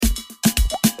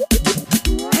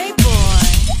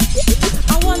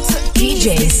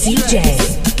DJ CJ.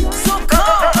 So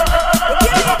come,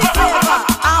 give me the flavor.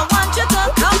 I want you to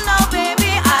come now,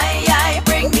 baby. Aye,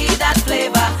 bring me that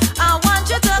flavor. I want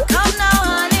you to come now,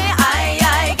 honey.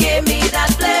 Aye, give me that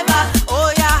flavor.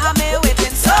 Oh, yeah, have me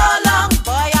waiting so long.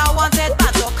 Boy, I want it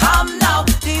back, so come now.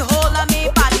 The whole of me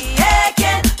body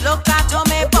aching. Look at how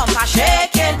me bumper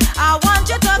shaking. I want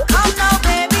you to come now,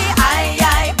 baby.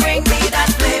 Aye, bring me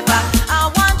that flavor. I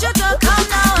want you to come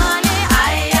now, honey.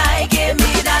 Aye, give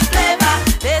me that flavor.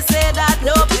 They say that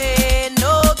no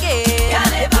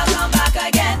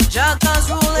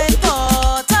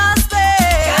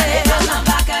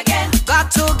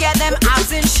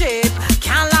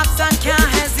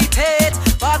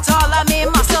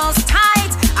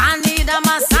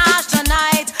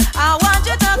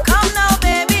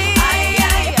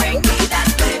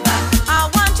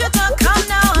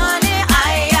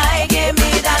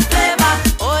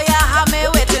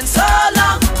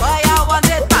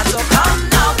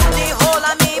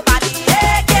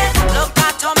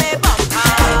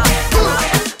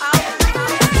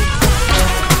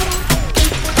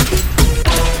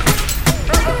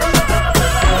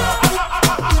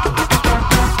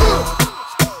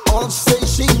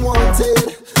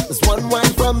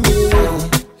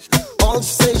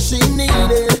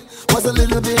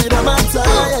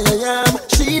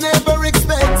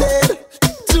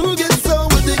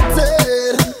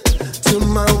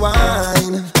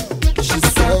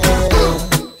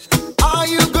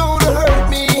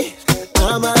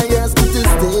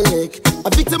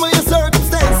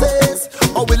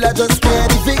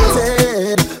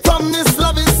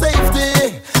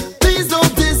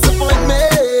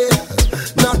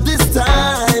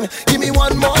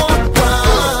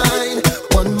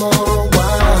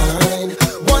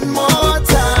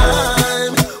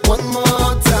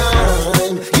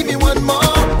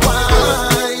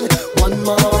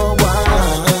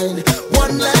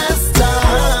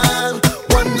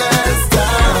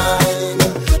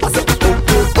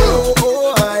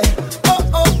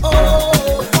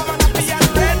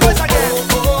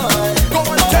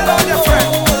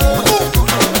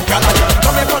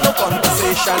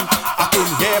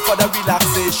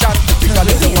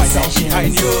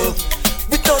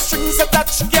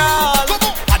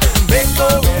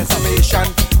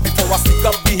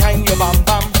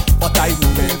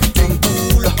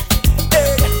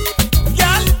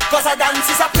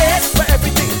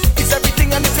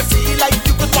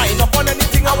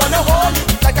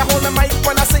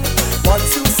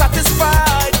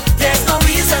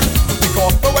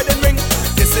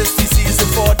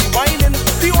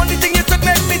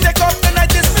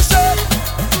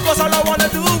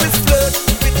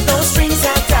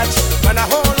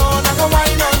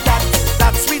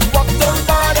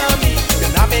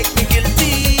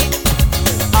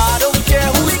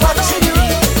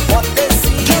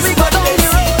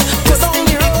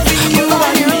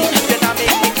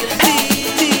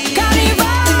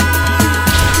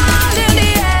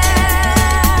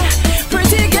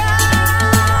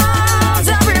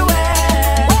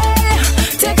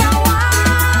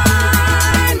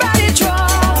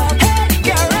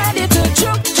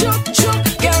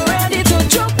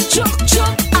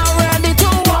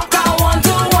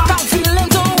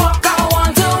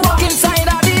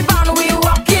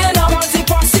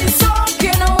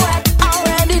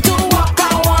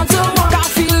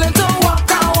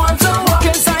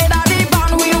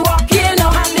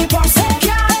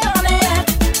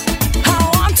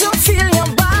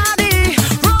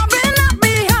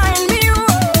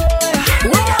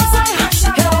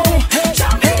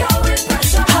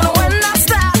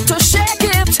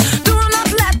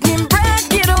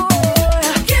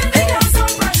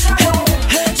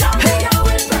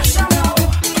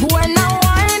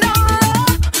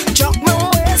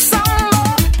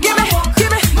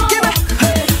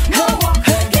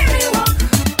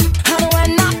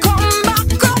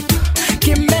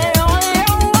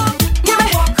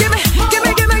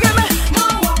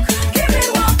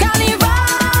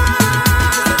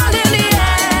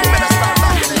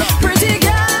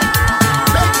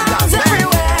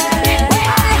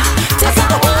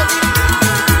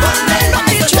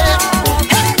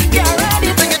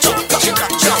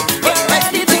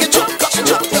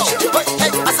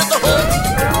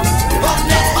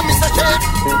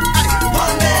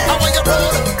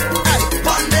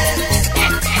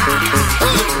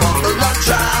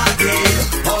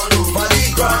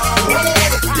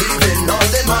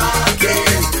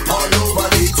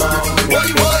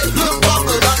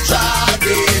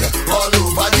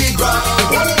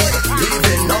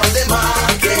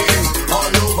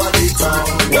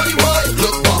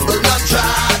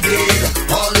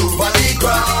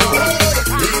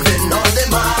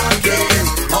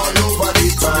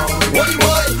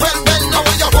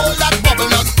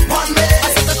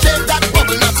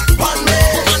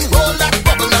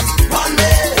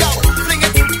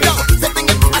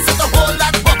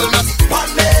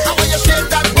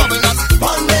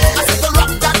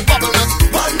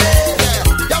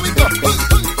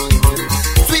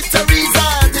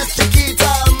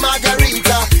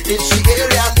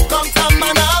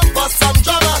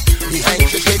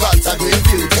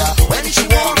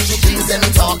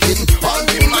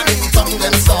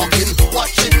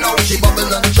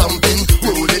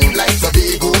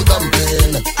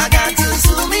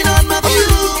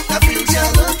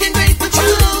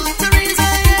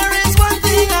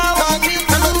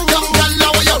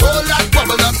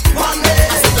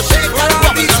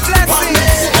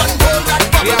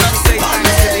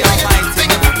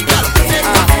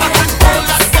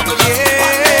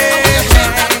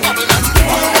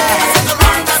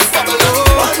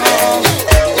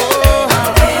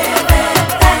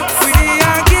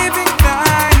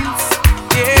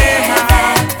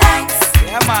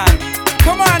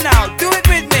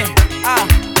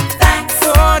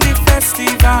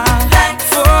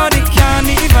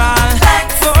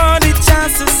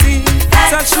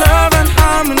much love and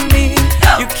harmony.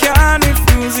 You can't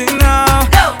refuse it now.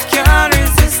 Can't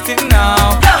resist it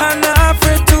now. I'm not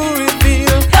afraid to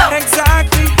reveal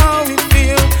exactly how we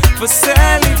feel. For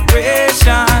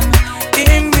celebration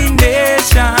in the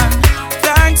nation.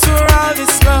 Thanks for all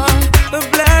this love, the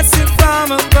blessing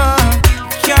from above.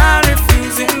 Can't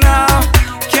refuse it now.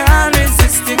 Can't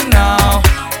resist it now.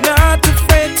 Not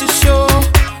afraid to show.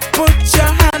 Put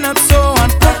your hand up so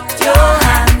and put your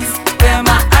hands where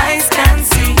my eyes can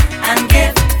see and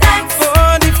give thanks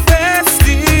for the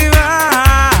festival.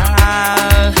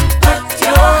 Put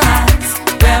your hands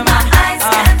where my eyes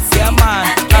can see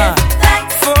and give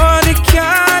thanks for the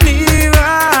carnival.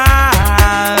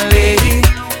 Hey,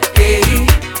 hey,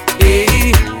 hey,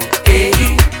 hey,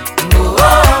 oh,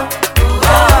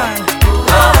 oh,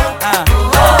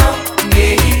 oh,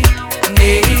 nay,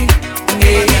 nay,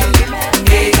 nay,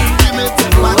 nay.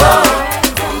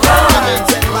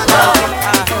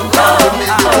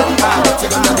 What you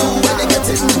gonna do when they get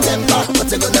in the temper? What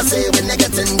you gonna say when they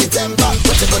get in the temper?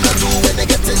 What you gonna do when they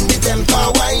get in the temper?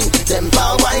 Wine,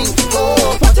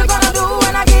 oh. What you gonna do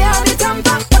when I get out the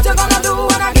temper? What you gonna do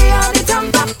when I get out the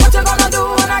temper? What you gonna do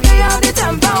when I get out the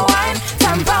temper? Wine,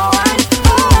 oh.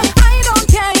 I don't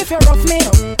care if you rough me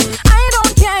up. I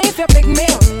don't care if you pick me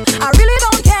up. I really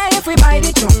don't care if we buy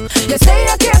the truck. You say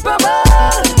you're capable.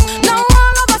 Now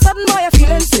all of a sudden, boy, you're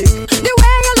feeling sick. The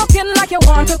way you're looking like you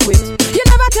want to quit. You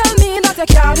never tell me that you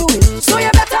can't do it. So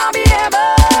you better be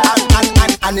able.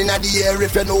 And in the air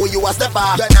if you know you a stepper.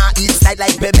 You not eat side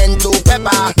like pimento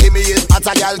pepper. Give me it, hot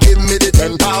a girl, give me the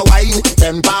temper wine,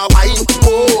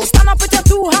 oh. Stand up with your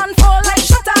two hands full like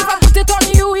shutter. If I put it on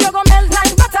you, you gon' melt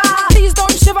like butter. Please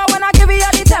don't shiver when I give you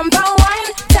the temper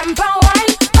wine,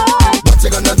 oh. What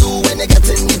you gonna do when they get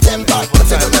in the temper?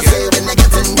 What you gonna say when they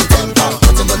get in the temper?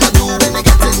 What you gonna do when they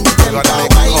get in the temper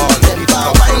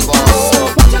wine,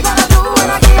 oh. What you gonna do when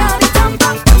I get out the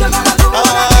temper? What you gonna do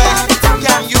when I get out the temper?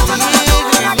 Can you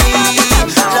hear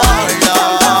me,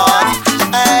 Lord?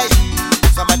 Hey,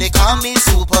 somebody call me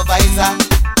supervisor.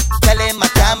 Tell him I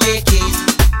can't make it.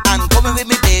 And coming with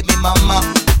me baby mama.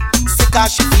 Sick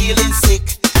as she feeling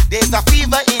sick. There's a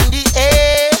fever in the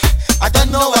air. I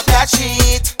don't know what catch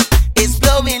it. It's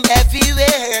blowing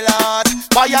everywhere, Lord.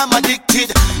 Why I'm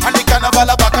addicted. And the carnival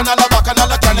a bacchanal,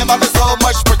 carnival is so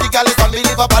much pretty girl, it's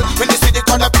unbelievable. When you see the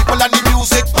crowd of people and the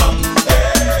music, boom.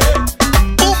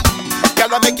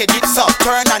 Girl, I make it hit up,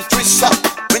 turn and twist up.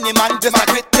 When the man does a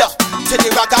grip up to the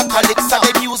ragga calypso,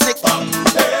 the music,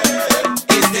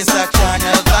 is this a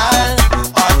carnival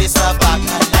or this a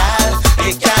bacchanal?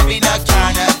 It can't be no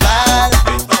carnival.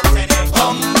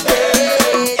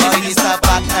 Or this a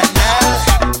bacchanal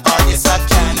or this a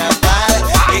carnival?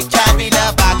 It can't be no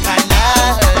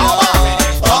bacchanal.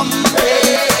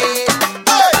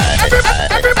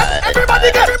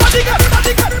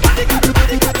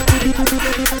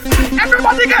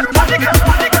 Everybody get.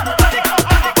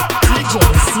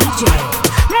 CJ.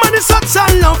 Man, it's such a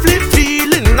lovely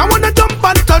feeling. I wanna jump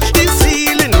and touch the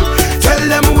ceiling. Tell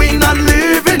them we not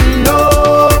living,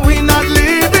 no, we not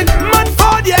living. Man,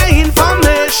 for their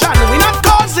information, we not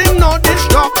causing no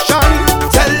destruction.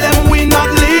 Tell them we not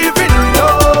living, no.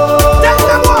 Tell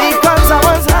them what? Because I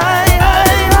was high.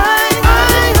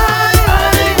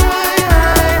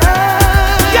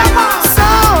 Yeah, man. So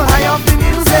high off the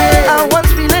music, I was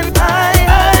feeling high.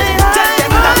 Tell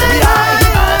them that we high.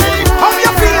 How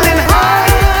you feeling high?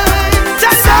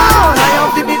 Tell them high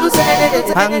off the music.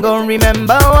 I'm gonna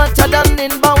remember what I done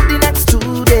in about the next 2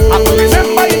 days. I'm gonna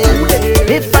remember it 2 days.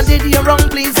 If I did you wrong,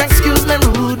 please excuse me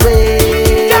rude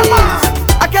ways. Yeah,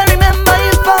 I can remember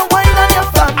if I wine on your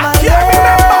family.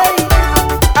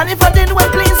 And if I did well,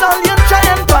 please all you try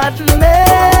and pardon me.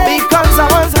 Because I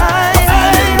was high.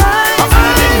 I'm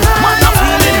feeling, man, I'm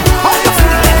feeling. How you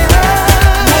feeling?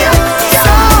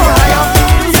 So high off the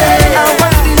music, I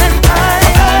was feeling high.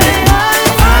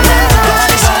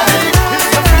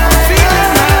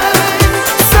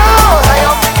 So high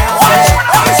off the music.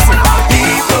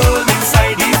 People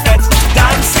inside the fence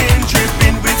dancing,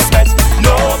 dripping with sweat.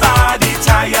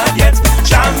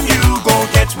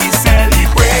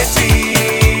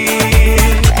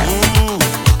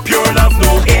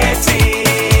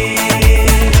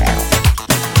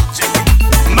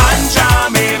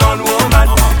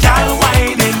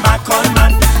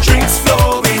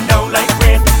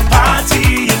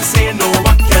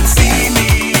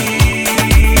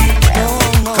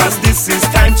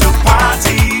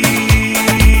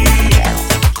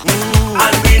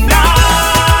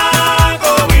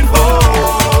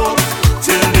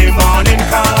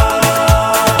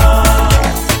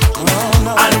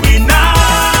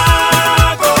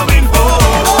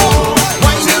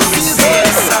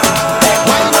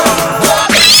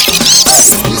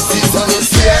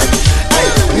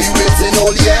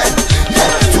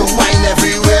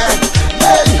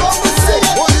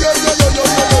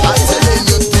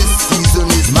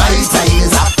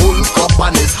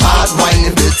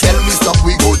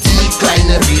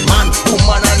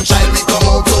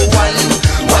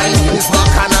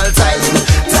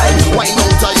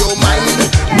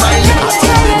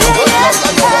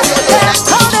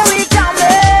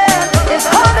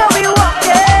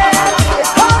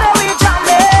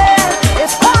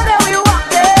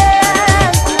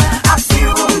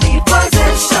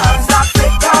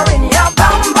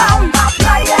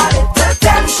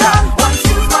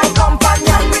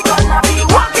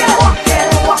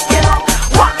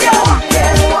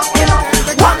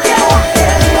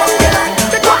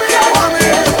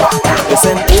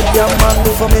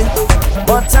 long for me,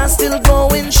 but I'm still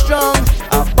going strong.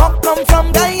 A buck come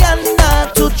from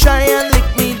Guyana to try and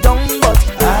lick me down, but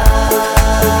I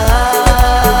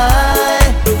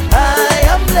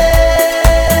am blessed.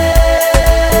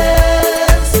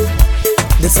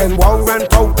 They send war and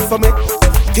out for me.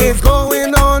 Things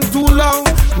going on too long.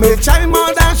 Me child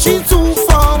mother she too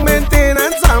for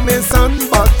maintenance of me son,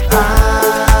 but I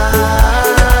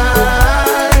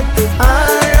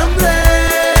am blessed.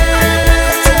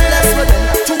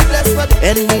 Too blessed for them.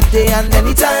 Any day and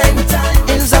any time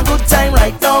is a good time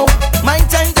right now. My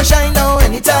time to shine now.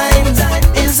 Anytime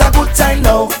is a good time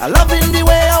now. I love in the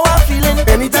way how I'm feeling.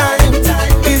 Anytime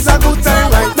is a good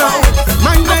time right now.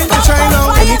 My time to shine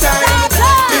now. Anytime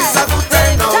is a good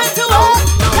time now. Time to walk,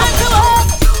 time to walk.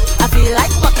 I feel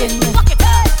like walking.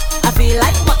 I feel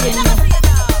like walking.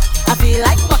 I feel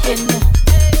like walking.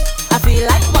 I feel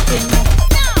like walking.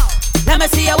 Let me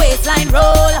see your waistline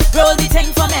roll. Roll the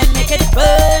thing for me, make it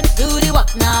burn. Do the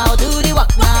walk now, do the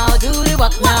walk now, do the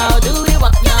walk now, do the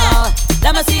walk now.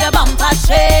 Let me see your bumper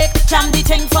shake. Jam the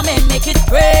thing for me, make it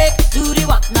break. Do the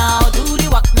walk now, do the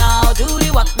walk now, do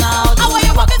the walk now, do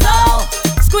the walk now.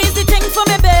 Squeeze the thing for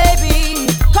me, baby,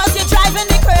 'cause you're driving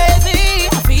me crazy.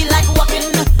 I feel like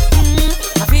walking.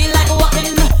 I feel like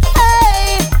walking.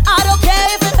 Hey, I don't care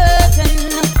if it's hurting.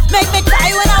 Make me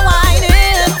cry when I whine it.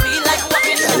 I feel like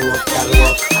walking.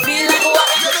 I feel like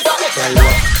walking.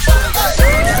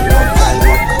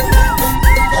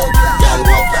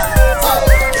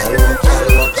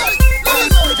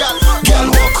 Girl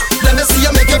walk, let me see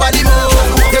you make your body move.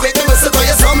 You make me whistle for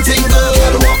you something good.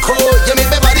 Girl walk, oh, you make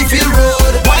my body feel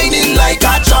rude. Whining like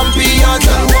a champion.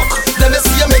 Girl walk, let me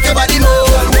see you make your body move.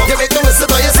 You make me whistle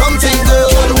for you something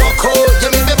good. Girl walk, oh, you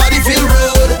make my body feel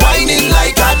rude. Whining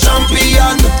like a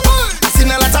champion. I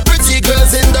seen a lot of pretty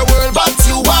girls in the world, but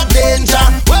you are danger.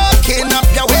 Working up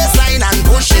your waistline and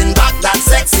pushing back that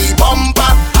sexy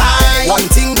bumper. One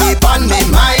thing deep on my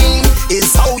mind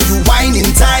is how you whine in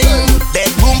time.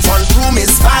 Bedroom, front room is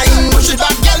fine. Push it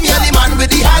back, girl, me and the man with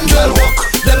the handle. Walk,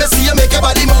 let me see you make your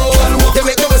body move. You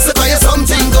make me whistle for you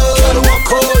something good.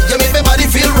 Walk, oh, you make my body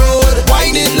feel rude.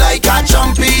 Whining like a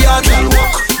champion.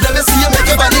 Walk, let me see you make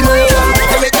your body move.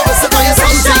 You make me whistle for you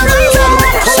something good.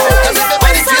 Walk, oh, you make my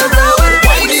body feel rude.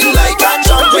 Whining like a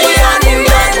champion.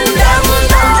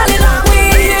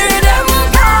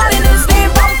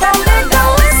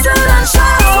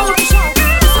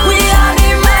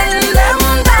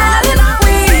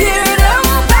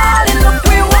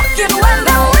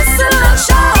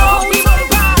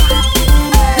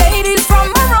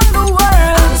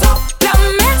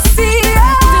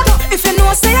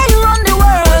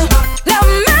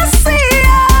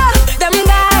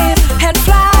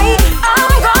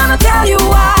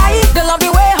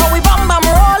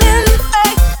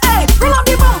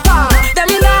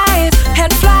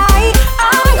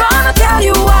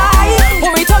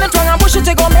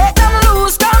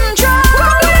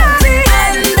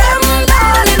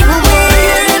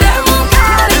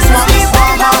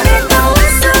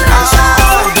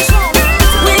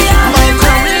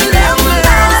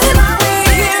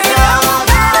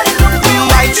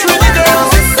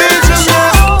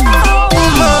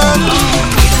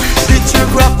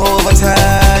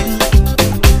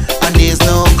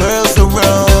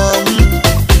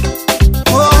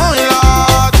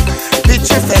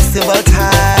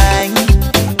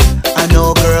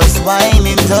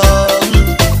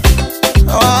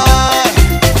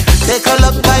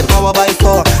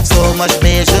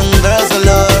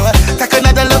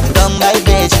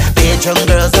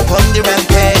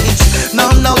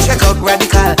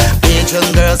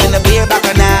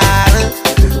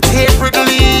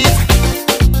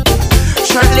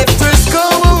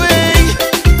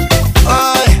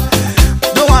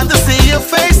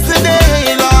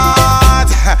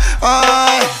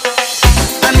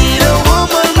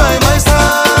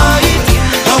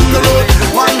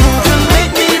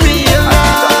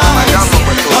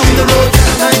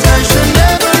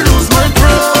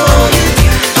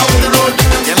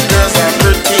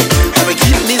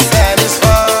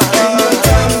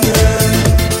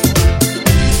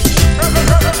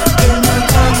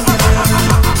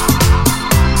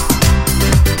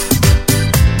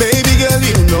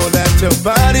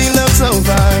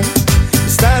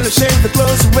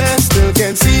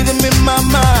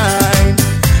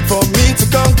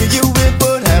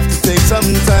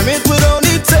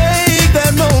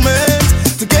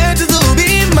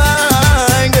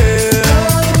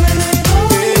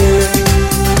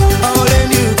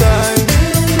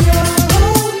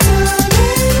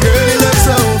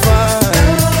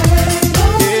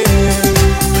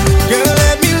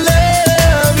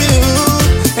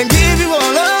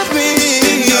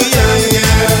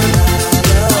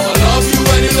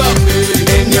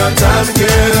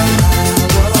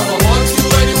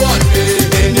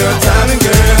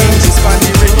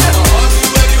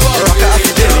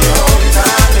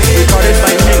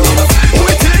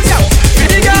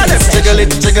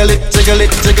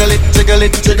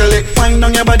 jiggle it, jiggle it. Wind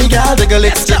on your body, girl, jiggle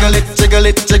it, jiggle it, jiggle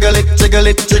it, jiggle it, jiggle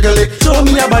it, jiggle it. Show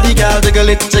me your body, girl, jiggle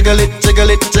it, jiggle it, jiggle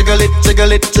it, jiggle it,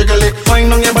 jiggle it, jiggle it.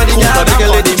 Wind on your body, girl,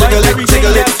 jiggle it, jiggle it,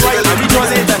 jiggle it, jiggle it.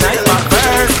 Because it's the night, but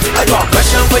first I got a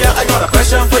question for you, I got a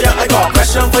question for you, I got a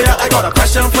question for you, I got a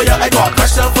question for you, I got a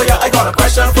question for you, I got a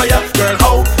question for you. Girl,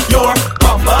 how your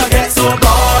bumper get so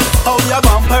broad? How your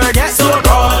bumper get so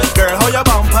broad? Girl, how your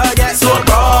bumper get so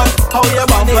broad? How your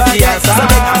bumper get so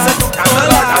broad?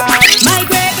 My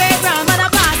great grandmother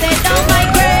passed it down. My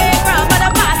great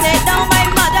grandmother passed it down. My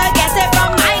mother gets it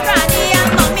from my granny and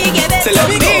mommy give it to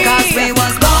me. 'Cause we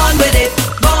was born with it,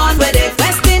 born with it.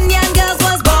 West Indian girls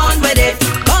was born with it.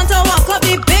 Born to walk up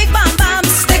the big bam bam,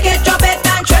 stick it, drop it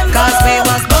and tremble. 'Cause we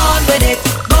was born with it,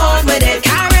 born with it.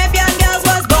 Caribbean girls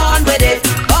was born with it.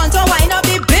 Born to wind up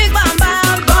the big bam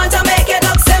bam, born to make it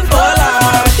look simple.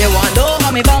 They want to know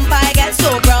how me bumper get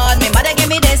so broad. Me mother give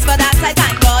me this for that, I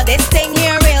thank God. This thing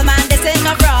here real man, this ain't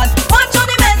no fraud. Watch how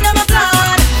the men them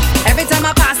applaud. Every time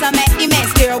I pass, I make the men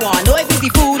stare. One know if it's the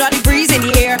food or the breeze in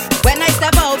the air. When I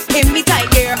step out in me tight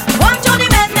gear, watch how the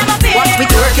men them appear. Watch me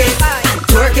twerk it and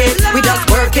twerk it. We just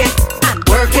work it and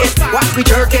work it. Watch me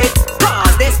jerk it.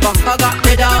 'Cause this bumper got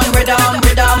rhythm, rhythm,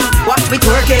 rhythm. Watch me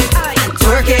twerk it and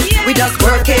twerk it. We just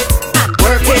work it and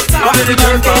work it. Watch me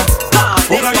jerk it. 'Cause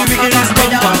this bumper got rhythm,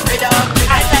 rhythm.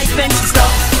 I like when she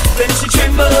stop, when she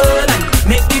tremble and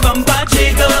make the bumper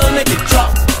jiggle, make it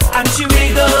drop and she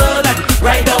wiggle and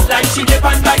ride out like she dip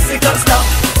on bicycle stop.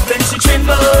 When she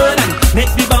tremble and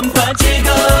make the bumper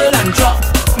jiggle and drop,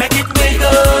 make it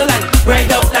wiggle and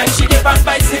ride out like she dip on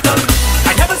bicycle.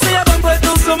 I never see a bumper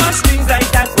do so much things like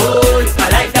that. Boy, I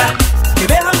like that. The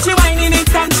way how she whining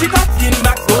it and she cocking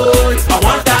back. Boy, I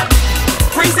want that.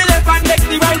 Freeze the left and make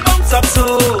the right bounce up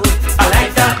so. I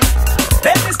like that.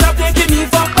 Baby, stop taking me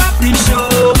for papi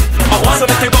show. I want so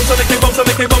make it bounce, so make it bounce, so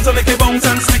make it bounce, so make it bounce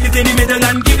and stick it in the middle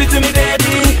and give it to me,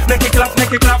 daddy. Make it clap,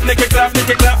 make it clap, make it clap, make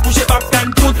it clap. Push it back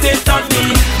and put it on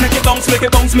me. Make it bounce, make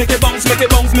it bounce, make it bounce, make it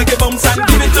bounce, make it bounce and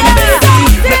give it to me,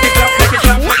 daddy. Make it clap, make it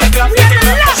clap, make it clap, make it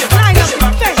clap. Push it back, push it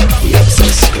back. We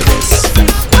obsessed with this.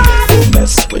 Don't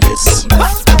mess with this.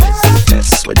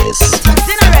 Mess with this.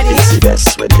 It's the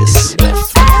best with this.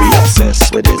 We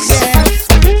obsessed with this.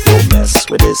 Don't mess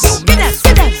with this.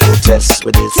 Don't test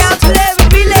with this. Can't play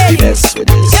with me, lady. The best with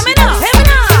this. Hear me now, hear me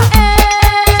now.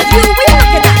 You will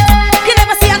look at that. You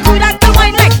never see a crew that can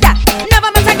wine like that. Never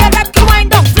met a girl that can wine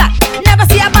down flat. Never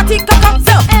see a body cock up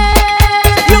so.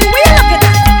 You will look at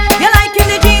that. You liking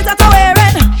the jeans that I'm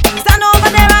wearing. Stand over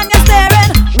there and you're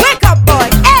staring. Wake up, boy.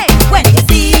 Hey, when you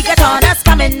see get on us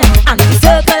coming and we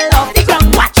circle off the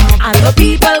ground, watch. And the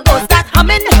people go start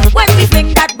humming when we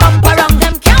fling that bumper around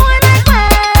them. Can't wait like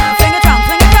that. Fling it round,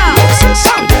 fling it round. Obsessed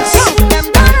with this. Them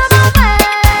down about that.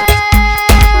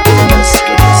 Don't mess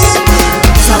with this.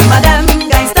 Some of them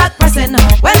guys start pressing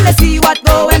when they see what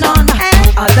going on.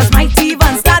 Others might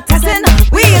even start testing.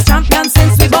 We is champions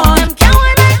since we born. Can't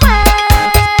wait like that.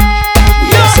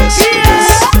 We obsessed with this.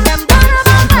 Them down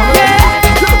about that.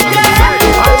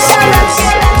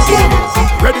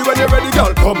 Ready when you're ready,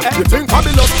 girl, come. You think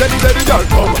fabulous, steady, steady, girl,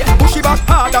 come. Push it back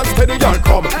hard and steady, girl,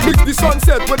 come. Mix the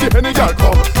sunset with the penny, girl,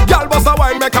 come. Girl, bust a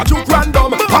wine, make a juke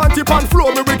random. Panty pan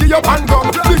flow, me with your pan gum.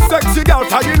 This sexy girl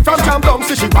tagging from Camden.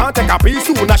 See she want take a piece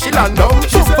soon as she land down.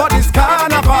 She's for this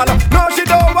carnival. No, she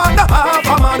don't want the half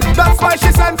a man. That's why she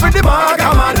sent for the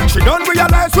maga man. She don't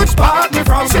realize which part me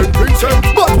from St. Vincent.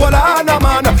 But what I know,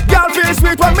 man. Girl feel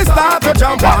sweet when me start to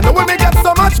jump on. When me get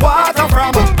so much water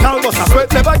from. Girl must a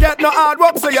sweat, never get no hard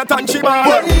work, so you tan she man.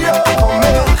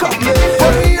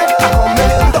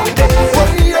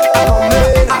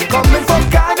 I'm coming from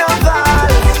Canada.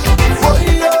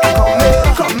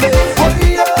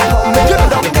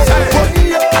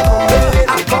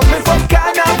 I'm coming from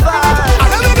Canada.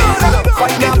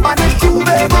 Find up on the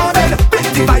Juve morning,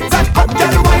 plenty vibes and come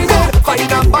get wine.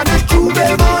 Find up on the Juve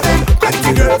morning,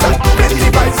 plenty girls and plenty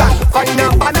vibes and find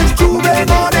up on the Juve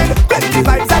morning, plenty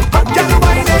vibes and come get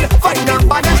wine. Find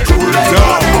up on the Juve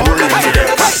morning.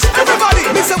 Everybody,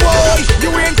 Mr. Boy, you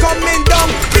ain't coming down.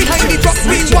 Behind the truck,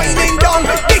 we winding down.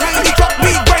 Behind the truck,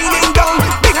 we grinding down.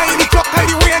 Behind the truck, how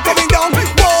you ain't coming down.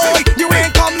 Boy, you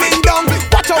ain't coming down.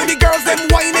 Watch how the girls them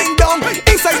winding down.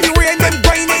 Inside the rain, them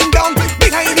grinding down.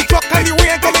 Behind the truck, how you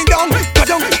ain't coming down. Go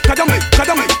down, go down, go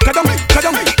down, go down, go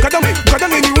down, go down, go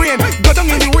down in the rain. Go down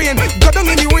in the rain, go down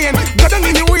in the rain, go down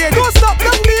in the rain. Don't stop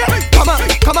down there. Come on,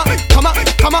 come on, come on,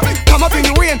 come on, come up in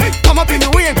the rain. Come up in the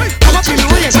rain, come up in the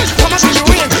rain, come up in the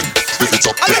rain.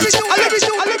 I love it, I love it, I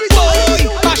love it. Boy,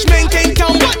 Bashman came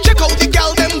down. Check out the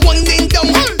gal them winding down.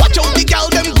 Watch out the gal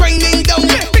them grinding down.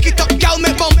 Pick it up, gal,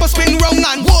 make bumper spin round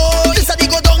and whoa. This a the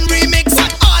go down remix.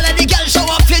 All of the gal show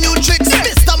off your new tricks.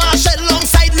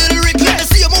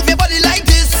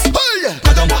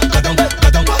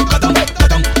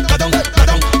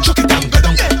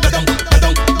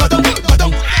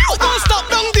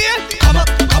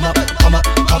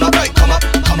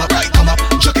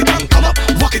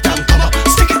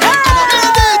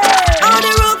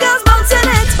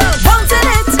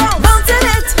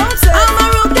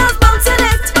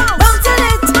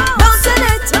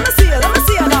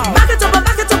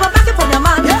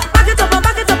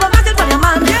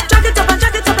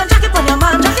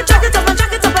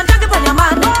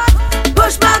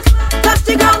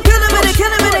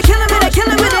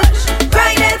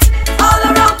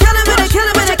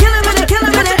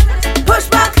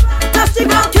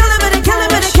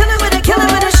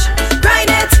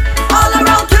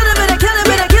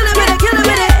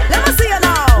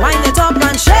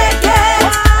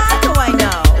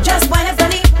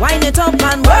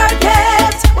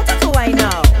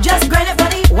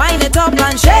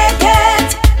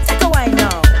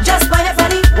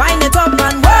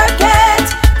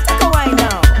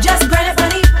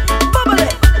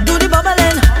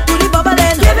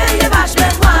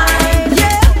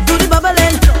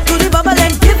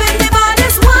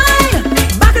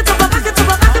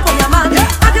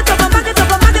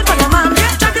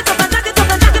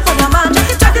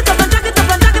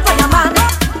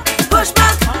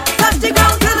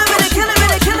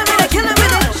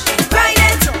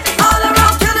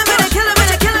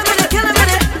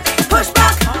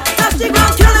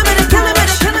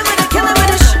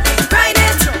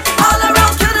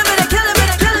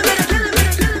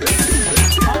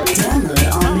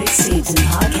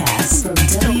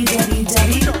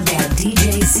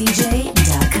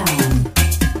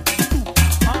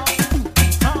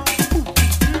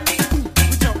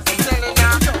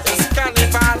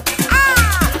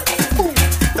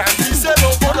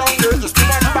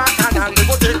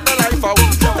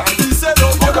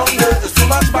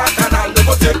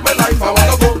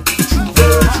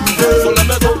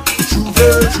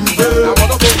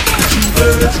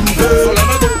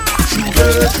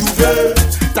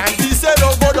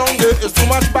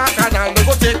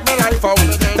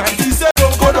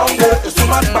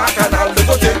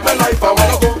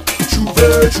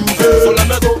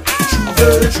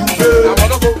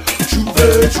 So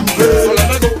let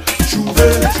me go, Juve.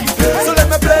 So let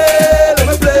me play, let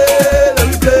me play, let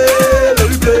me play, let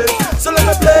me play. So let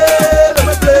me play, let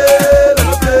me play, let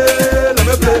me play, let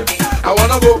me play. I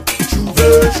wanna go, Juve.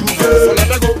 So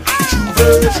let me go, Juve.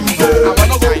 I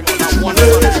wanna go, Juve.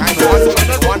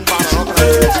 One bar,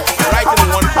 right in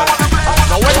one part.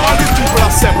 Now when all these people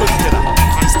assemble together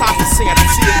and start to sing at the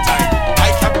same time, I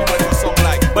can't be doing a song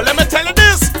like. But let me tell you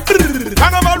this.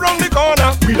 Carnival round the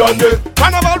corner, we done it.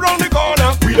 Carnival round the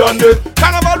corner, we done it.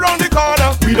 Carnival round the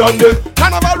corner, we done it.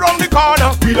 Carnival round the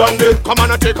corner, we done it. Come on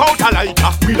and take out a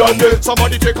lighter, we done it.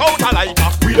 Somebody take out a lighter,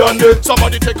 we done it.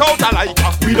 Somebody take out a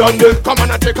lighter, we done it. Come on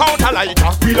and take out a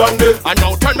lighter, we done it. And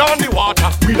now turn on the water,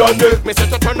 we done it. Me say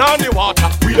to turn on the water,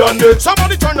 we done it.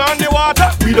 Somebody turn on the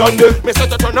water, we done it. Me say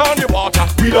to turn on the water,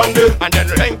 we done it. And then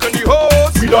lengthen the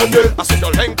hose, we done it. I said to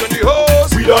lengthen the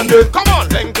hose, we done it. Come on,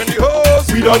 lengthen the hose,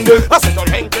 we done it. I said to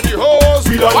lengthen the hose,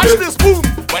 we done it. Watch this boom.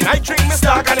 When I drink Miss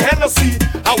Dark and Hennessy,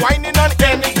 I whining on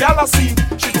any galaxy.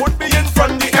 She put me in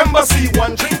front the embassy.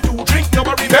 One drink, two drink, now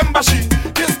I remember she.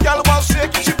 This girl was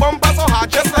shaking, she bumper so hard,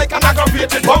 just like an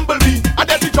aggravated bumblebee. And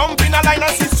then she jump in a line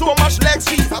and see so much leg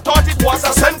cheese. I thought it was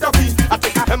a centipede. I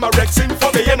take a hemorrhexin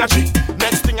for the energy.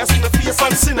 Next thing I see the face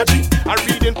on synergy. I'm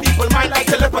reading people mind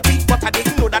like telepathy, but I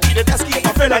didn't know that she did escape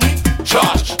a felony.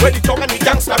 Charge, where the tongue and the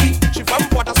gangster be. She from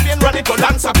Port of Spain running to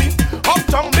Lanzabi.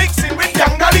 Uptown mixing with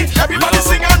Yangali. Everybody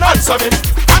sing and answer me.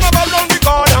 Carnival round the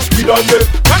corner, we done it.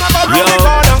 Carnival round the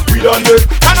corner, we done it.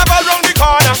 Carnival round the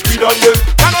corner, we done it.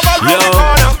 Carnival round the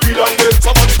corner, we done it.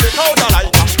 Somebody take out a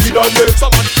lighter, we done it.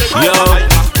 Somebody take out a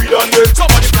lighter, we done it.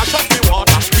 Somebody flash up the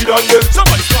water, we done it.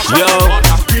 Somebody flash up the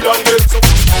water, we done it.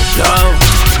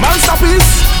 Masterpiece,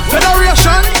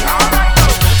 Federation.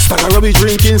 Staggera we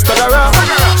drinking, staggera.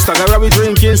 Staggera we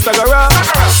drinking, staggera.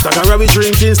 Staggera we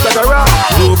drinking, staggera.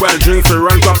 Global drink for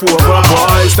run top over,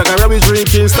 boy. Staggera we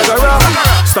drinking, staggera.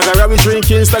 Staggera we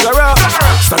drinking, staggera.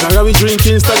 Staggera we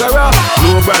drinking, staggera.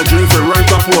 Global drink for run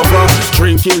top over.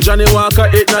 Drinking Johnny Walker,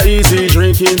 it not easy.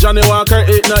 Drinking Johnny Walker,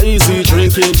 it not easy.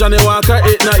 Drinking Johnny Walker,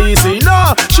 it not easy.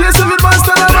 No, she's a good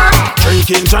monster, man.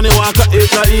 Drinking Johnny Walker, it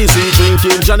not easy.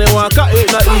 Drinking Johnny Walker, it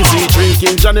not easy.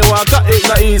 Drinking Johnny Walker, it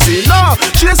not easy. No,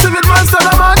 she's a good monster,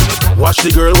 man. Watch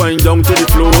the girl wind down to the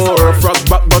floor. Frog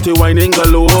back, body whining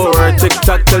galore. Tick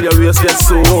tock, tell your waist get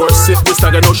sore. Sip the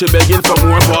stagger, now she begging for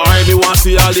more. Boy, me want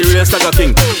see all the real stagger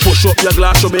king. Push up your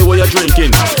glass, show me what you're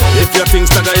drinking. If you think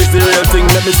stagger is the real thing,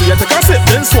 let me see you take a sip,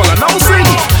 then swallow, now sing.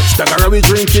 Stagger we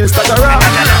drinking, stagger.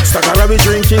 Stagger we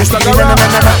drinking, stagger.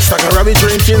 Stagger we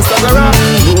drinking, stagger.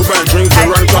 Move and drink for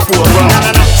run top over.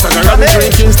 Stagger we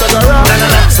drinking, stagger.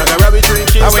 Stagger we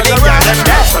drinking, stagger.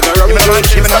 Stagger we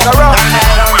drinking, stagger.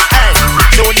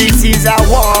 So this is a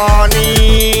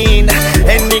warning.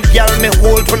 Any girl me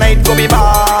hold tonight go be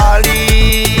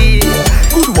bally.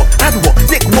 Good work, hard work,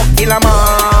 take work till a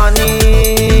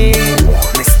morning.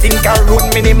 Me stink a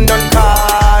road, me name done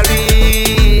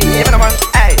Carly. Even a man,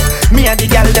 hey. Me and the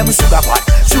girl them sugar pot,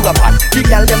 sugar pot. The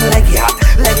girl them like it hot,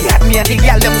 like it hot. Me and the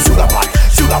girl them sugar pot,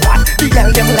 sugar pot. The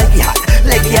girl them like it hot,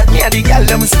 like it hot. Me and the girl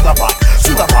them sugar pot,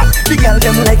 sugar pot. The girl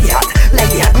them like it hot,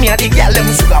 like it hot. Me and the girl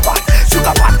them sugar pot,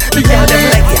 sugar pot. The girl them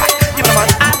like it hot. Give me man.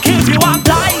 I keep you up,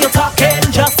 lie, you talking.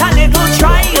 Just a little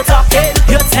try, you talking.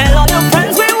 You tell all your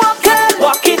friends we walking,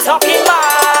 walkie-talkie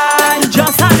man.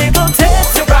 Just a little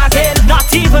taste, you bragging. Not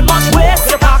even much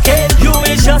waste, you packing. You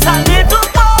is just a little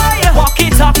boy,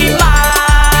 walkie-talkie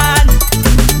man.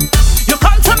 You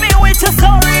come to me with your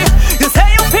story. You say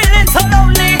you feeling so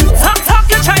lonely. Talk,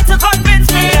 you try to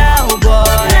convince me. Oh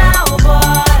boy, oh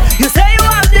boy. You say you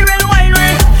have the real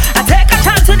winery. I take a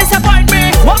chance to disappoint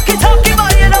me. Walkie-talkie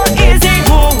boy, you know easy.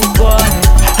 Oh boy.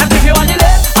 I give you on the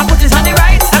left, I put it on the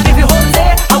right. I give you whole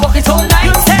day, I walk it all night.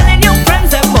 You telling your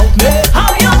friends about me, how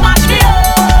you match me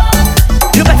up.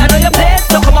 You better know your place,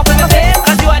 don't come up with your face,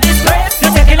 cause you are disgrace.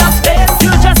 You're taking up space, you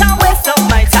just a waste of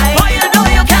my time. Boy, you know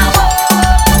you can't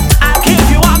walk. I give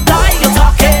you a lie, you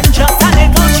talking. Just a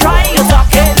little try, you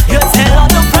talking. You tell all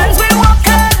your friends we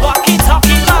walking,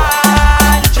 walkie-talkie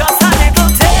man. Just a little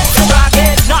taste, you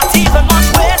bragging. Not even much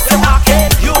waste, you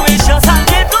talking. You is just a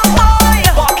little boy,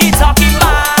 walkie-talkie man.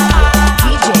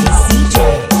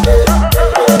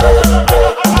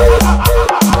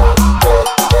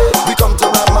 We come to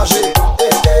ramager,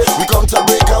 we come to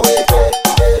break away.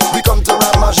 We come to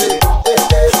ramager,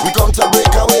 we come to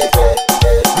break away.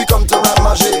 We come to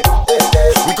ramager,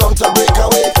 we come to break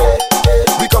away.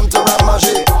 We come to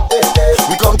ramager,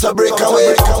 we come to break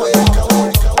away.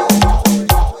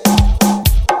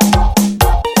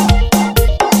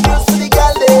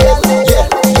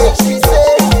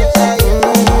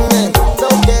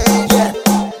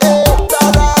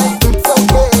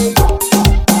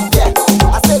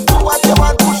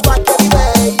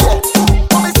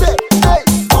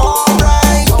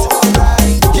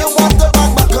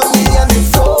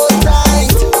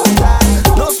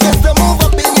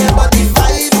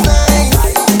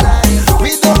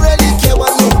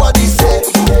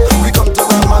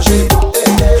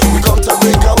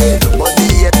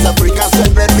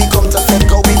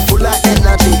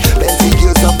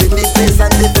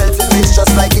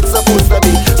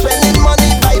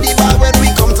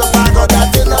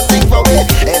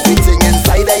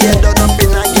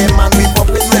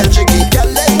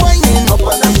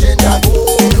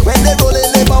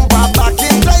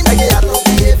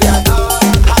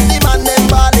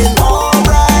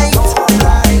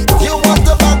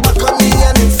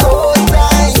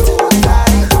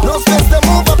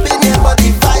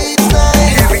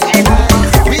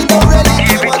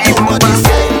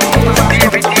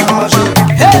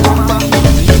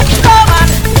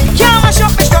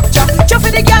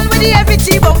 the heavy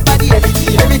tea bumper, the heavy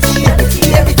tea, heavy tea, heavy tea,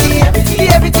 heavy tea, heavy tea,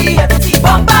 heavy tea, heavy tea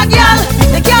bumper, girl.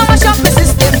 They can't mash up the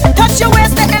system. Touch your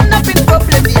waist, they end up in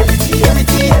problem. The heavy tea, heavy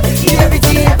tea, heavy tea, heavy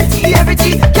tea, heavy tea, heavy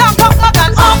tea. Can't come back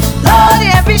and up. Load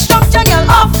the heavy structure, girl.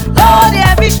 Up. Load the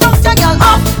heavy structure, girl.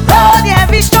 Up. Load the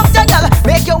heavy structure, girl.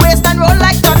 Make your waist and roll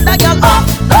like thunder, girl. Up.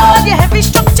 Load the heavy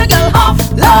structure, girl. Up.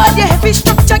 Load the heavy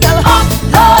structure, girl. Up.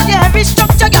 Load the heavy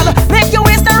structure, girl. Make your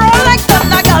waist and roll like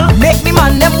thunder, girl. Make me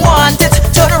man them want it.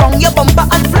 Turn around your bumper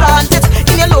and flaunt it.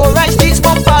 In your low rise jeans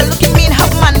bumper, looking mean how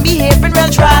man behaving real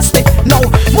drastic. Now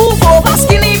move over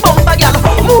skinny bumper, girl.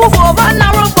 Move over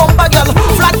narrow bumper, girl.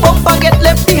 Flat bumper get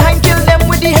left behind. Kill them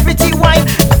with the heavy tea wine.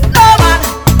 No man,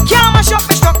 can't mash up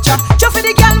the structure. Just for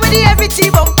the girl with the heavy tea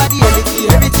bumper, the heavy tea,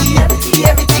 heavy tea, heavy tea,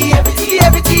 heavy tea, heavy tea,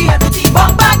 heavy tea, heavy tea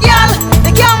bumper, girl.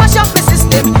 They can't mash up the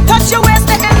system. Touch your waist,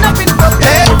 they end up in problem.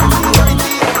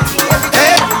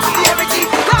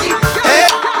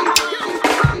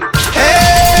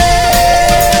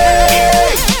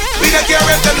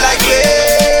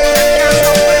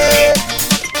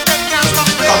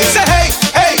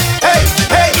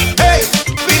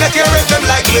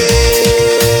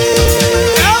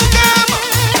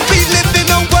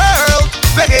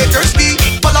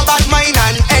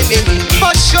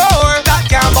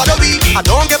 I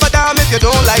don't give a damn if you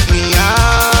don't like me.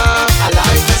 I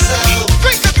like myself.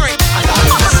 Drink the drink. I like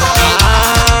myself.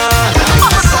 I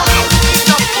like myself.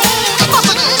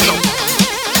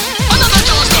 Another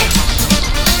Jones now.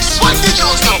 Swipe the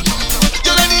Jones now.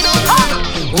 You ready now?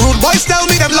 Rude boys tell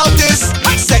me them love this.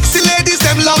 Sexy ladies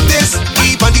them love this.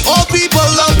 Even the old people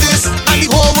love this. And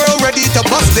the whole world ready to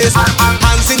bust this.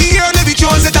 Hands in the air, Levy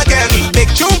Jones it again.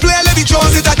 Big tune play, Levy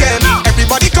Jones it again.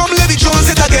 Everybody come, Levy Jones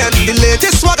it again. The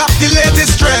latest swagger, the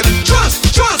latest trend. Trust,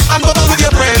 and bubble with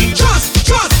your friend. Trust,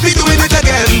 be doing it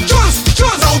again. Trust,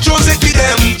 now Jones it be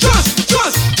them. Trust.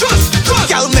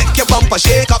 Y'all make your bumper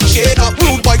shake up.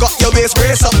 Rude boy got your waist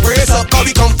brace up. Now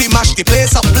we comfy mash the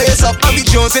place up. And we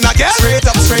Jones in again. Straight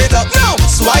up. Now,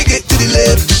 swag it to the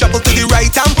left, shuffle to the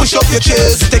right and push up your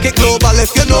chest. Take it global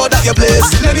if you know that you're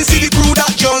blessed. Let me see the crew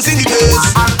that Jones in the place.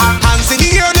 Hands in the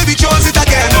air, Levy Jones it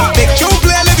again. Big tune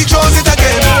play, Levy Jones it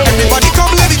again. Everybody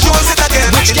come, Levy Jones it again.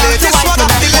 The latest swagger,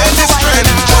 the latest trend.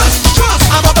 Trust,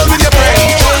 I'm bubble with your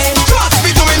brain. Trust,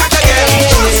 be doing it again.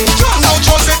 Trust, now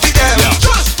Jones it be them.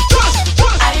 Trust.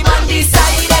 I'm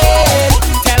undecided.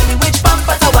 Tell me which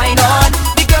bumper to wine on.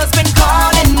 The girls been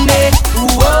calling me.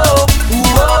 Whoa.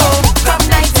 From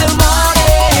night till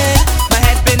morning, my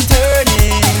head been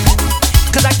turning.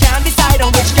 'Cause I can't decide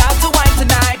on which girl to wine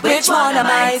tonight. Which one I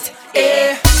might?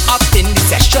 Up in the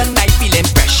session, I feeling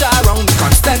pressure around me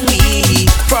constantly.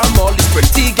 From all these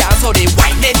pretty girls, how they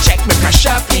whine and check me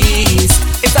pressure, please.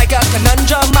 It's like a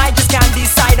conundrum, I just can't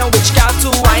decide on which girl to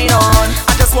wine on.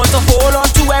 I just want to hold on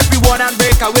to everyone and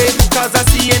break away, 'cause I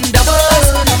see in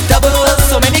doubles.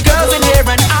 So many girls in here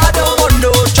and I don't want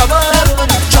no trouble.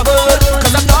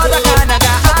 'Cause I'm not the kind of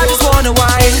guy, I just wanna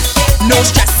wine. No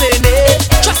stressing it,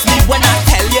 trust me when I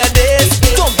tell you this.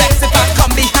 Don't vex if I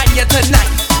come behind you tonight.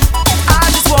 I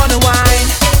just wanna wine,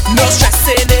 no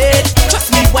stressing it.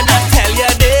 Trust me when I tell you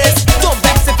this. Don't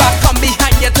vex if I come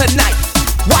behind you tonight.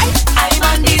 Why? I'm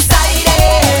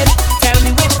undecided. Tell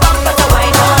me which bumper to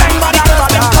wine on.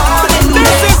 Because I'm calling me.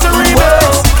 This is the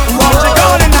remix. What you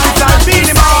calling nights and beat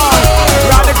him on.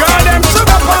 Ride the girl them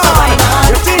sugar palm.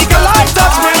 You think a light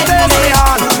touch me and test me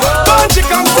on. Don't you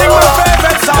come sing my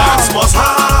favorite song. Dance must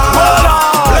have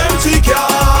plenty girl.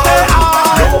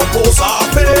 No pose or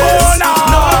face.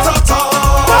 Not at all.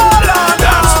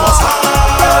 Dance must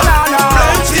have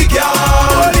plenty girl.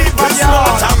 It's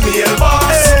not a male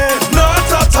boss.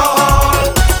 Not at all.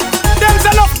 Them's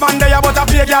enough man they about a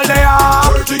pay girl they are.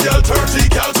 30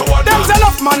 girl to one Them's man.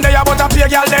 enough man they about a pay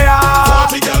girl they are.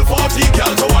 40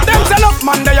 girl to one Them's man. enough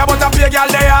man they about a pay girl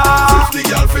they are.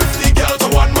 50 girl to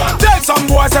one man. Tell some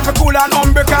boys if you cool and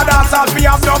humble, 'cause dance all fi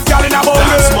have enough girl in a bowl.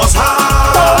 Dance must have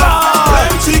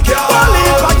plenty girl.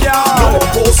 No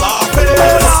pose or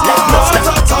face. Not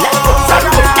at all. Dance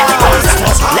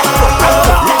must have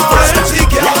plenty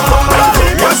girl.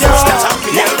 It's not a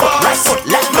male boss.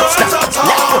 Not at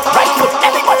all.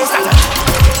 Everybody start.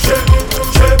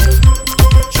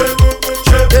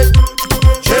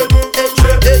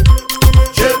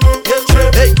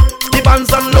 The bands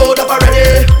them load up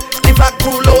already. The fat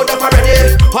crew load up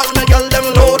already. All my girl them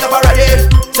load up already.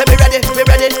 Say we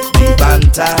ready. The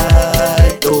band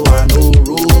tight, don't want no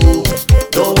room.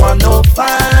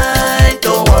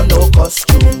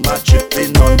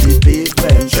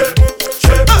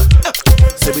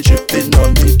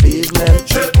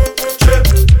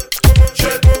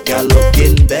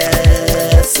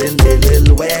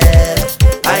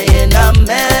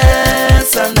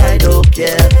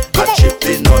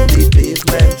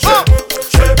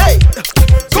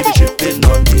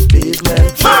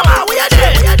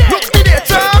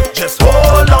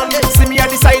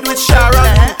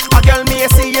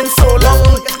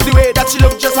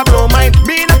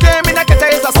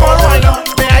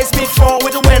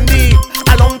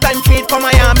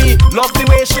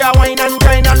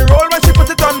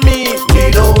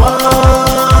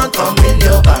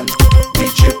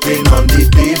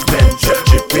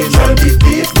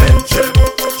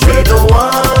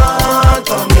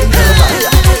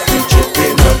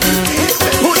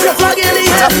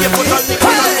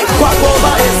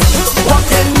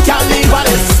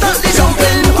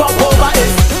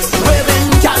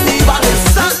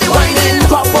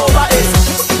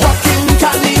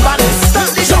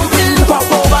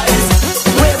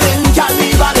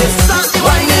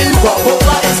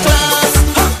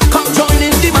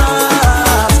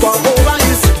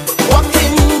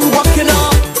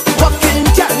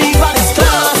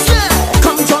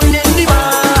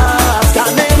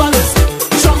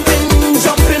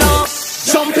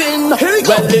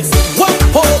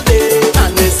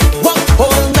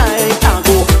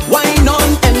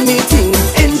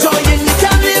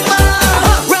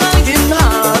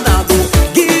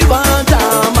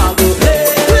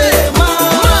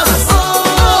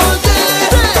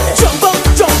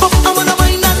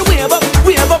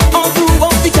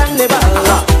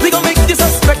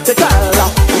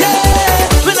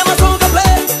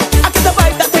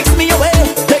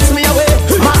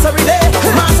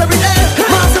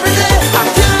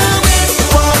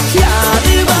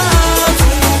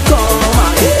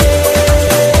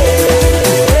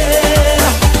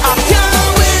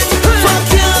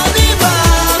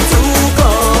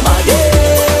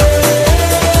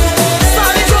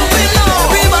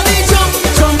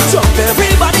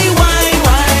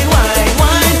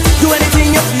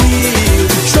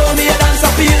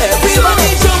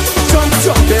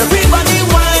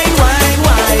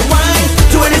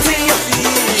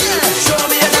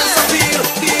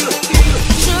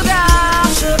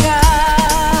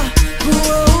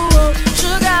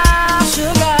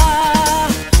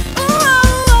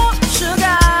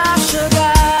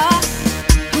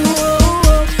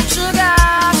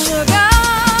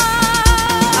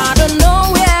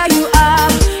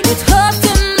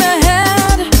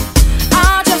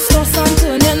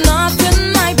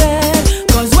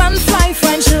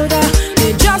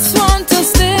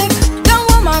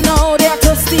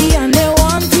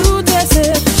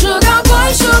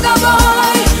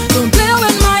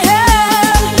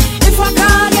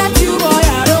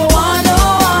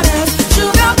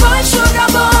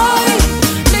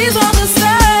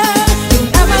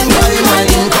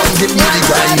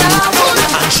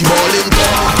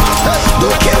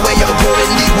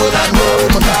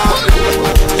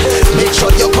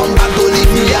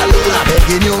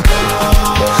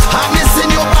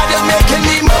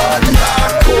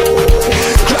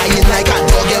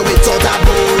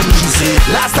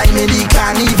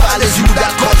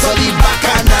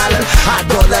 Hot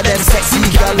all of them sexy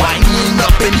girl winding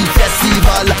up in the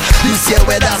festival. This year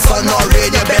whether sun or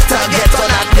rain, you better get on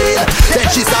that nail. Then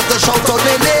she start to shout out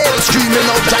the name, screaming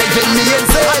out, driving me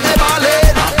insane. I'm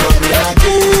balling. I'm coming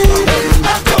again.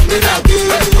 I'm coming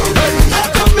again. I'm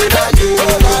coming again.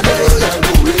 I'm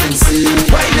going see.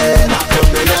 Riding. I'm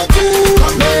coming again.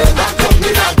 I'm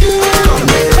coming again.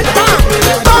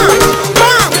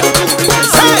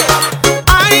 Hey,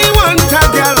 I want a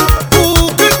girl who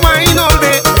could whine all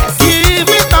day, give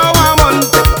it how I want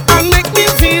it, and make me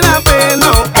feel a pain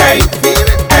now. Hey, hey,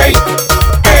 hey,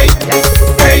 hey,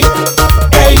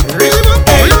 hey,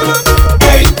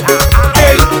 hey,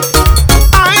 hey.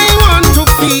 I want to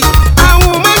feel a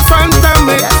woman front of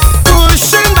me,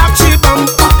 pushing back she bump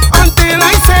until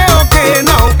I say okay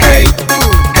now. Hey,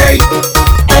 hey,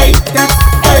 hey,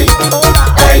 hey,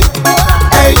 hey,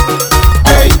 hey,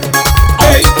 hey,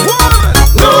 hey.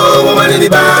 No woman in the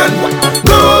band,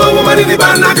 no woman in the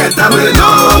band, I get away. No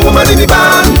woman in the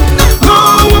band, no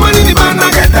woman in the band, I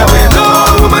get away. No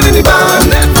woman in the band,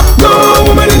 no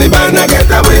woman in the band, I get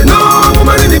away. No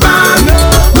woman in the band,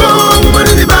 no woman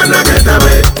in the band, I get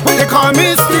away. They call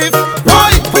me stiff,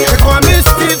 boy. They call me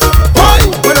stiff, boy.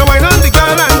 When I wine on the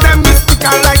girl and them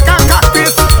mystical like a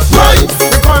cactus, boy.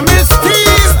 They call me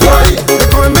stiff, boy. They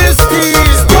call me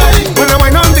stiff, boy. When I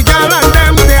wine on the girl and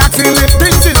them they asking if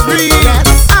this is real.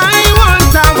 I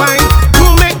want a wine to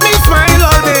make me smile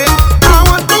all day. I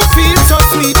want to feel so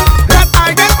sweet that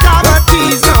I get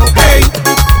cavities now. Hey,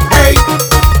 hey,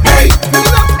 hey,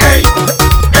 hey, hey,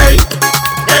 hey,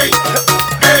 hey,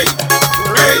 hey,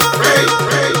 hey,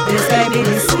 hey. This baby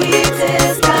the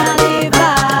sweetest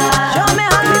carnival.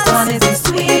 This one is the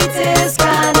sweetest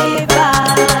carnival,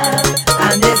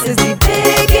 and this is the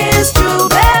biggest true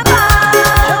ever.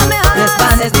 This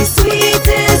band is the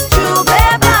sweetest true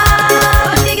ever.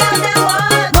 The girls they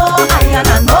want more iron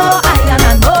and more iron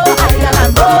and more iron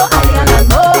and more iron and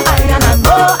more iron and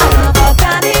more iron for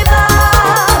carnival.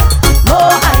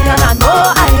 More iron and more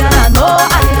iron and more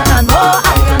iron and more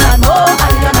iron and more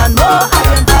iron and more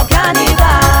iron for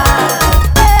carnival.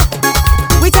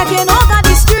 We taking over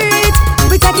the street.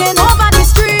 We taking over the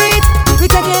street. We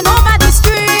taking over the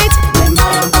street.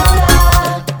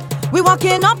 We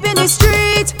walking up in the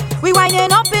street. We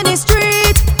winding up in the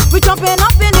street. We jumping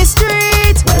up in the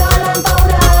street.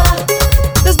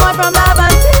 This boy from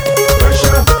Tabanca,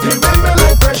 Pressure, he make me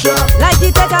like pressure. like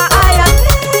he take a iron.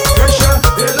 Pressure,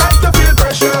 they like to feel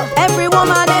pressure. Every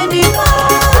woman in the bar.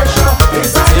 Pressure,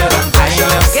 it's higher than pressure.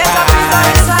 Get up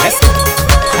inside.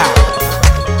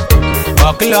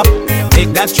 Buckle up,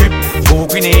 take that trip, go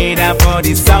Grenada for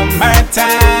the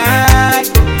summertime.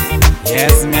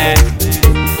 Yes, man.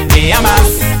 Be a mass,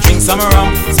 drink some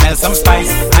rum, smell some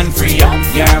spice, and free up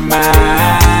your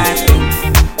mind.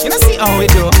 You know, see how we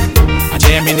do. A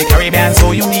gem in the Caribbean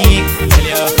so unique. Tell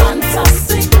you,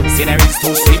 Fantastic, sceneries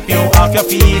to sweep you off your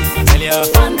feet. Tell you,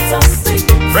 fantastic.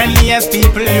 friendliest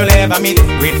people you'll ever meet.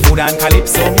 Great food and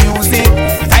calypso music.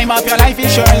 Time of your life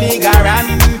is surely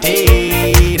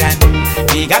guaranteed. And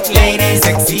we got ladies,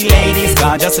 sexy ladies,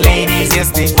 gorgeous ladies.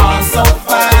 Yes, they all so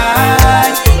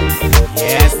fine.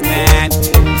 Yes, man.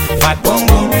 Fat boom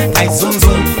boom, tight zoom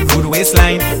zoom, good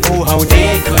waistline. Oh, how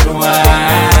they could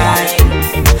whine.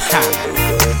 Ha.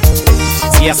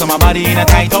 See some body in a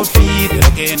tight outfit,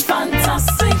 looking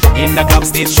Fantastic, in the club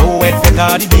stage show at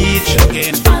the beach,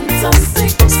 looking fantastic.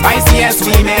 spiciest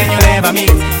women you'll ever meet.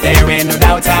 There ain't no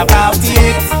doubt about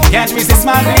it. Can't resist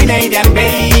my Grenadian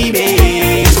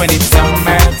baby. When it's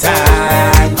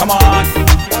summertime, come on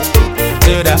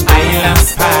to the island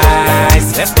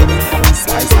spice. Let's go,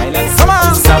 Spice Island. Come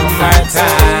on,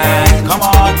 summertime. Come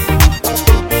on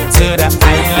to the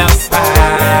island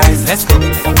spice. Let's go.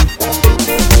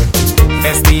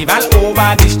 Festival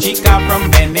over, this chica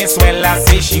from Venezuela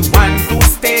say she want to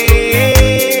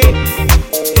stay.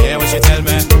 Yeah, what she tell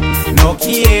me? No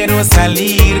quiero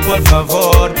salir, por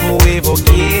favor, puedo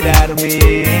quedarme.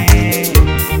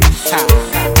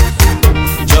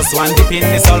 Just one dip in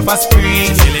the sulfur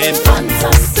spring, chillin'.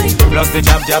 Fantastic, Plus the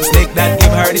jab snake that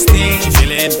give her the sting,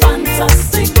 chillin'.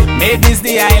 fantastic. Made this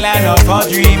the island of her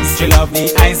dreams. She love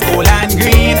the ice cold and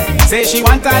green. Say she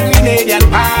want a Grenadian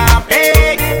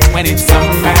party when it's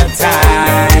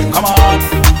summertime. Come on,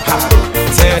 ha,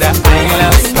 to the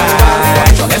island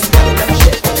spice. Let's go.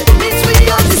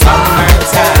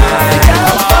 Summertime.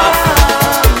 Come on,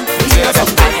 to the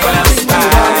island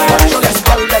spice.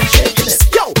 Let's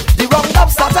go. Yo, the roundup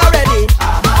start already.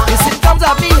 The symptoms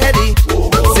have been heady.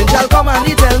 Since y'all come and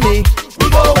he tell me we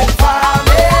going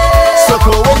farming. So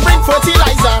go and bring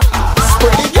fertilizer.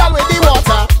 Spray the girl with the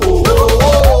water.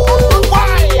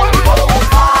 Why?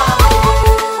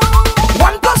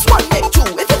 1 + 1 make 2.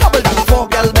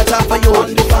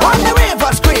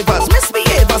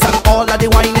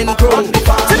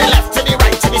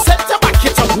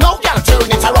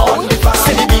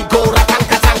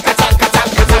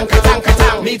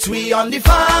 the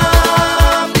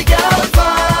farm, the girl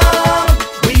farm.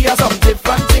 We are some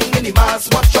different thing in the mass.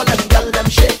 Watch all them girl them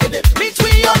shaking it. Meet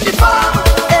we on the farm,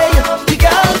 hey, the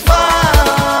girl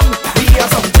farm. We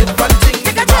are some different thing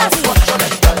in the mass. Watch all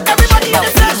them girl them shaking it.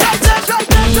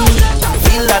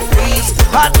 Feel that breeze,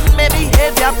 pardon my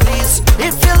behavior please.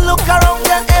 If you look around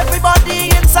there,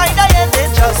 everybody inside the end they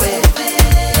just waving.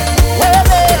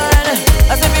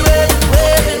 As if we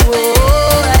waving, waving.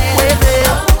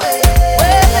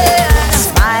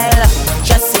 Smile,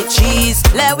 just say cheese.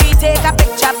 Let we take a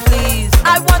picture, please.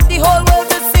 I want the whole world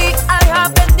to see I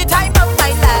have been the time of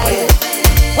my life.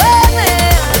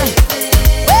 Waving,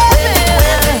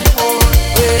 waving.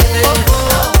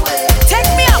 Take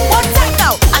me up one time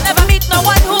now. I never meet no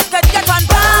one who can get one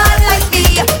bad like me.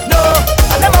 No,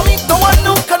 I never meet no one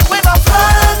who can wave a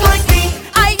flag like me.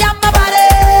 I am a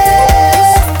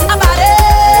baddest, a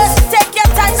baddest. Take your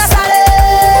time, a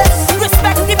baddest.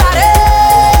 Respect the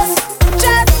baddest.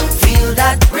 Just Feel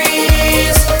that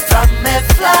breeze from me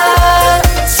flag.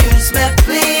 Excuse me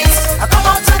please, I come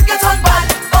out and get on bad.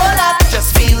 Oh Lord,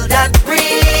 just feel that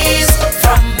breeze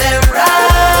from me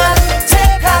ride.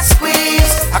 Take a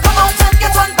squeeze, I come out and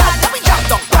get on bad. Let me jump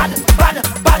down bad, bad,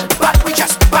 bad, bad. We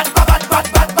just bad, bad, bad, bad,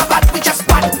 bad, bad. We just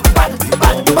bad, bad,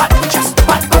 bad, bad. We just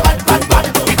bad, bad, bad, bad.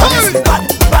 We just bad,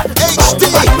 bad, HD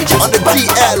bad. We just on the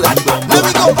DL. Let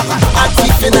me go. I'm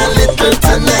tiffin a little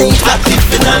tonight. I'm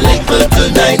tiffin a little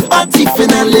tonight. I'm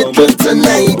tiffin a little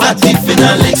tonight. I'm tiffin a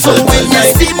little. So when you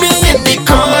see me in the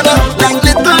corner, like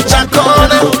little Jack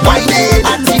corner, why then?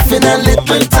 I'm tiffin a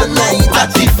little tonight. I'm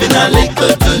tiffin a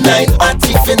little tonight. I'm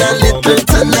tiffin a little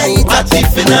tonight. I'm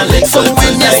tiffin a little. So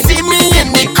when you see me in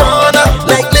the corner,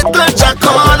 like little Jack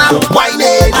corner, why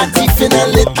then? I'm tiffin a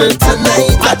little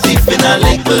tonight. I'm tiffin a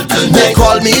little tonight. They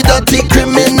call me dirty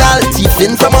criminal,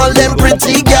 tiffin from all them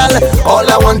pretty gal. All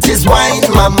I want is wine,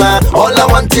 mama. All I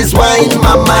want is wine,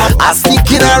 mama. I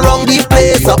sneaking around the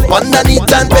place, up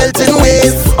underneath and belting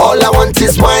waist. All I want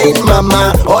is wine,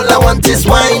 mama. All I want is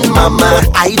wine, mama.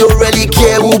 I don't really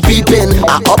care who peeping.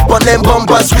 I up on them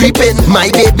bumpers creeping. My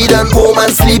baby done home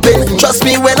and sleeping. Trust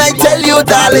me when I tell you,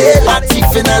 darling. I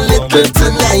tiffin a little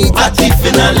tonight. I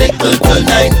tiffin a little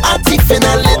tonight. I tiffin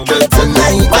a little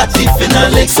tonight. I tiffin a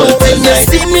little. So when you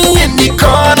see me in the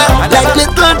corner, like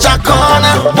little Jack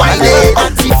corner, why they? I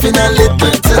tiffin a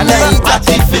little tonight. I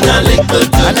tiffin a little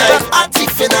tonight. I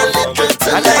tiffin a little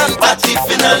tonight. I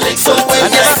tiffin a little. So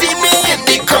when you see me in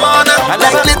the corner,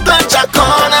 like little Jack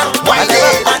corner, why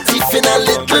they? I tiffin a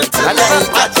little tonight.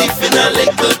 I tiffin a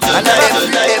little tonight.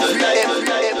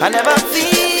 I never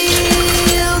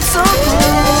feel so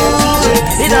good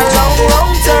in a long,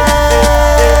 long time.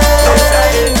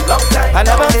 I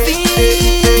never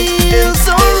feel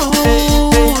so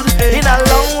rude in a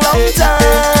long, long time.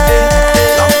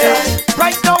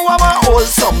 Right now I want hold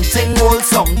something, hold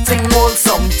something, hold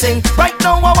something. Right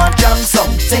now I want jam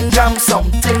something, jam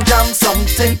something, jam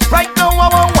something. Right now I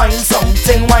want wine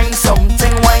something, wine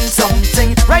something, wine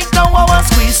something. Right now I want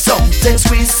squeeze something,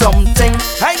 squeeze something.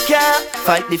 I can't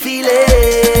fight the feeling,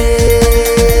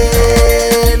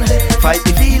 fight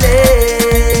the feeling.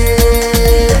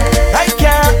 I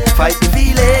can't fight the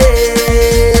feeling,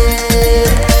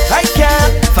 I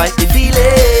can't fight the feeling.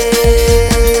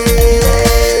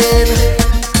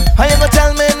 How you gonna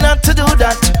tell me not to do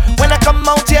that? When I come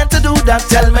out here to do that,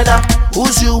 tell me now,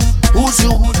 who's you,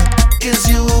 is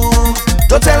you.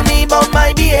 Don't tell me about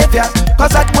my behavior,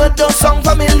 cause that word don't sound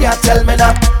familiar. Tell me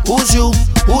now, who's you,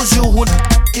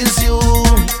 is you.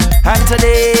 And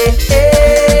today,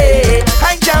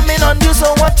 I jamming on you,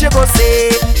 so what you go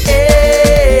say?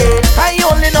 I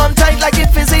holding on tight like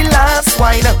if it's the last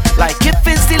wine, like if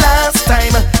it's the last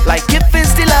time, like if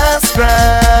it's the last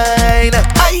grind.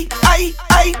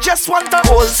 I just want to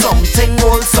hold something,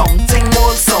 hold something,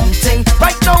 hold something.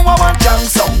 Right now I want jam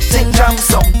something, jam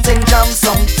something, jam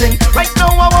something. Right now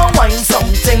I want wine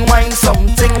something, wine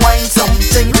something, wine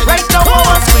something. Right now I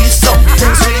want squeeze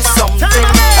something, squeeze something.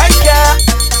 I can't.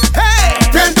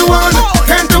 10 to 1,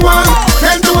 10 to 1,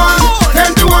 10 to 1,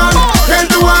 10 to 1, 10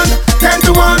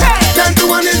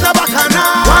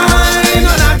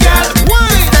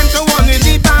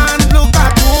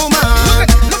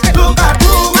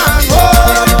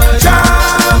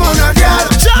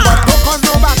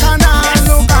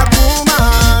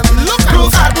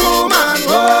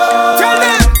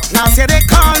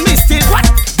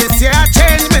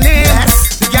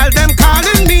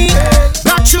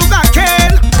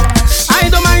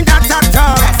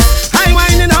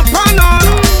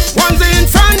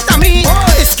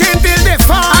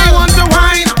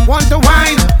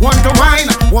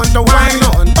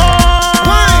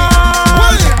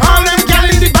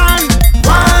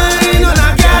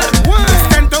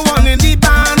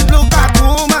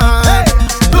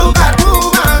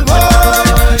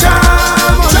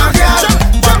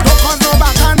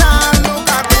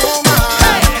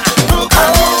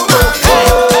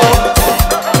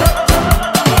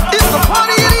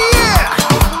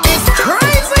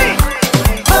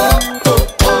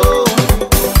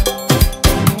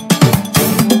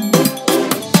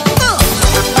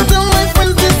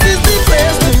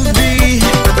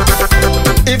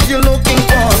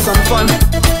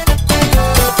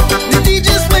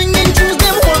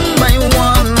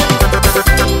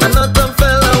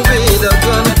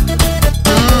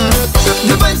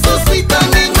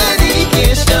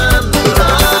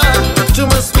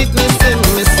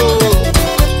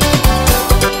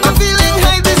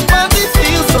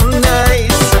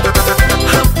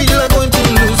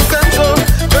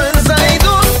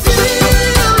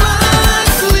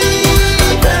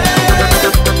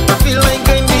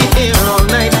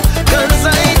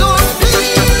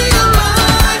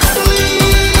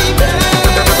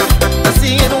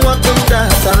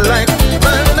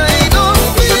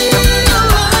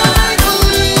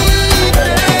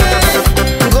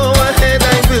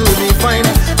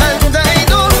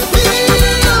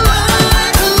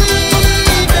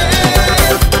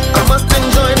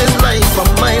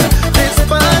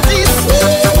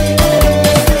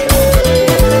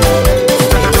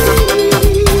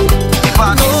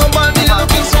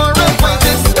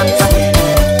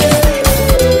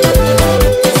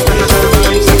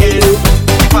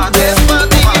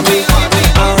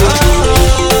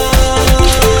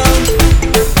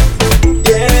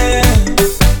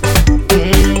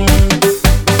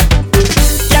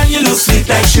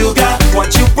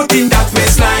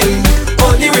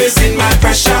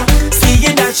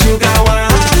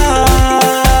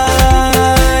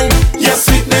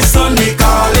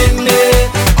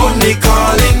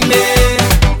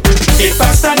 it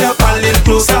faster, now a little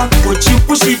closer.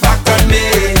 Push it back on me.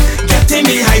 Getting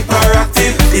me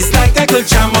hyperactive. It's like I could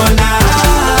jam all night.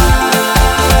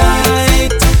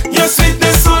 Your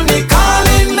sweetness only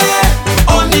calling me,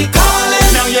 only calling.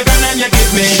 Now you're gonna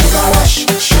give me sugar rush,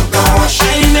 sugar rush.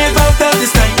 I never felt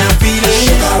this kind of feeling.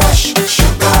 Sugar rush,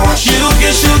 sugar rush. You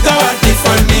get sugar at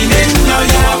different meaning. Now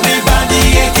you have me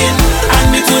body aching and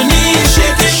me two knees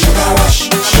shaking. Sugar rush,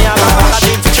 sugar rush.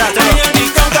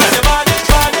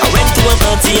 I went to a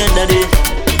party and I did.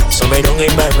 Somewhere down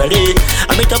in Beverly,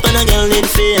 I met up and a girl named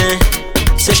Faye.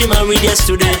 Say she married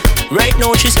yesterday. Right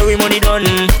now she say we money done,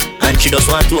 and she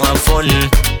just want to have fun.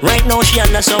 Right now she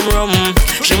under some rum.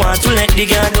 She want to let the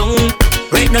girl down.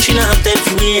 Right now she not have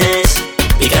 10 years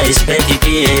because it's plenty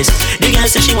pace. The girl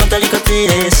say she want a little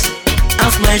taste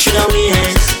of my sugar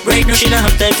waist. Right now she not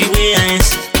have 10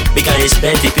 years because it's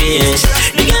plenty pace.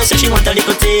 The girl say she want a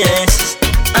little taste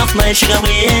of my sugar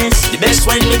waist. The best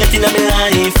wine me get in my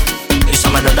life is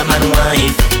some another man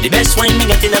wife. The best wine me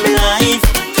get in my life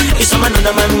is some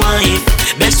another man wife.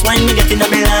 Best wine me get in my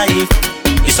life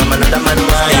is some another man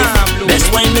wife.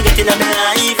 Best wine me get in my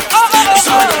life is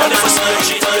some another man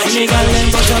wife. When they gal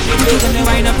them push up the waist and they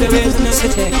wind up the waist in the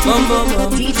city, boom boom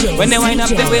boom. When they wind up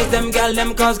the waist, them gal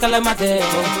them cause calamity.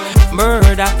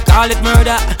 Murder, call it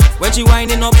murder. When she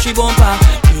winding up, she bumper.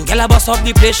 Girl a bust up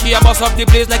the place, she a bust up the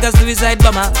place like a suicide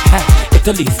bomber.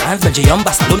 Italy, France, Belgium,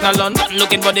 Barcelona, London,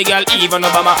 looking for the girl, even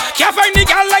Obama. Can't find the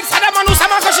girl like Saddam Hussein,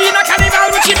 cause she in a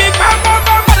carnival with she big bam bam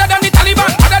bam. Better than the Taliban,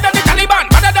 better than the Taliban,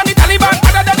 better than the Taliban,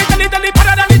 better than the Taliban,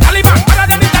 better than the Taliban, better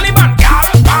than the Taliban.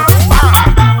 Girl, bam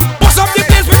bam, bust up the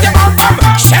place with the bam bam,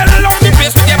 shell on the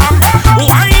place with the bam bam,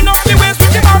 wind up the waist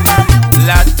with the bam bam.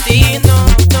 Latino.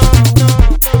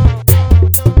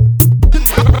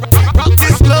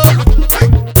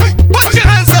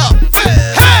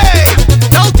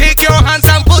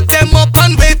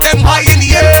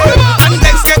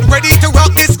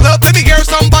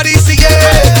 Somebody see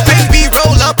it. When we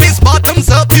roll up, it's bottoms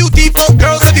up. Beautiful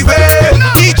girls everywhere.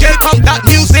 DJ pump that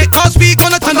music, cause we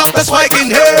gonna turn up the spike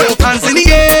in here. Hands in the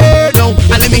air, no,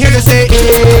 and let me hear you say,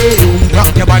 hey.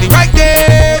 Rock your body right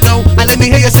there, no, and let me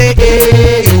hear you say,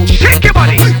 hey. Shake your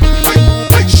body,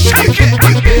 shake it.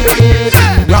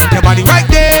 Rock your body right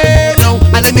there, no,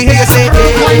 and let me hear you say,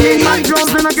 hey.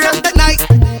 That night,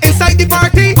 inside the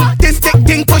party, this thick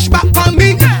thing push back on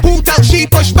me. Who tell she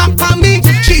push back on me?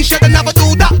 She should have never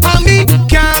do that on me.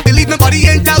 Can't believe nobody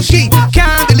ain't tell she.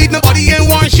 Can't believe nobody ain't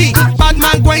warn she. Bad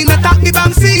man going attack the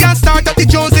Bamsi and start up the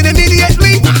Jones in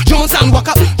immediately. Jones and walk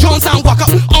up, Jones and walk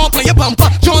up. Up on your bumper,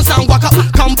 Jones and walk up.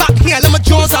 Come back here, let me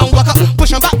Jones and walk up.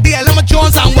 Push him back there, let me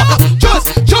Jones and walk up.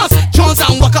 Jones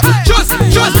and walk up. Jones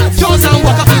and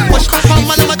walk up. Push back,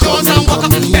 mama, let me Jones and walk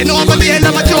up. Then over there,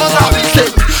 let me Jones and walk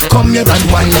up. Come here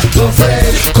and wine, don't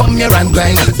fret. Come here and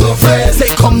grind, don't fret. Say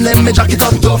come, let me jack it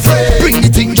up, don't fret. Bring the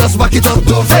thing, just back it up,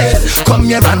 don't fret. Come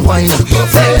here and wine, don't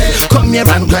fret. Come here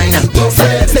and grind, don't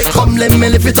fret. Say come, let me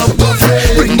lift it up, don't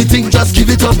fret. Bring the thing, just give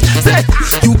it up. Say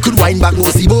you could wind back,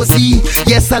 bossy bossy.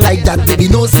 Yes, I like that, baby,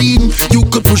 no scene. You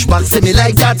could push back, say me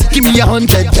like that. Give me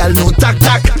 100, girl, no tack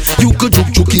tack. You could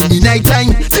juke in the night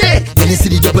time. Yeah, when you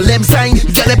see the double M sign,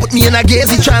 girl, put me in a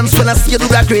gazy trance when I see you do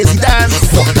that crazy dance.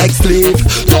 Walk like slave.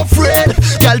 Don't fret,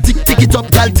 girl, tick it up,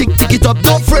 girl, tick it up.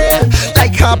 Don't fret,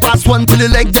 like 1:30 till you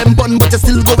leg them bun, but you're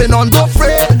still going on. Don't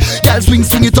fret, girl, swing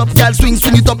it up, girl, swing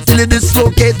it up till you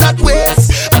dislocate that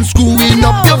waist and screwing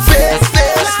up your face.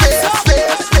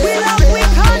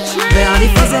 Where are the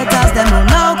visitors, them who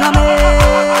now coming?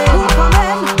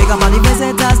 Big up all the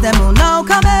visitors, them who now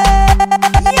coming.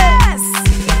 Yes.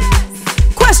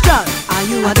 Question: are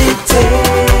you addicted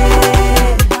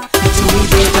to we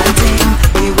big and thing?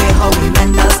 The way how we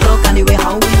men us look and the way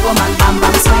how we come and bam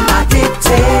bam swing.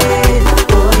 Addicted,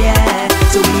 oh yeah,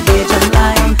 to we big and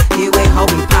line. The way how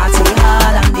we party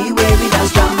hard and the way we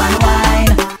just drum and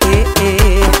wine.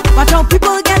 Watch how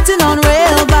people getting on rail.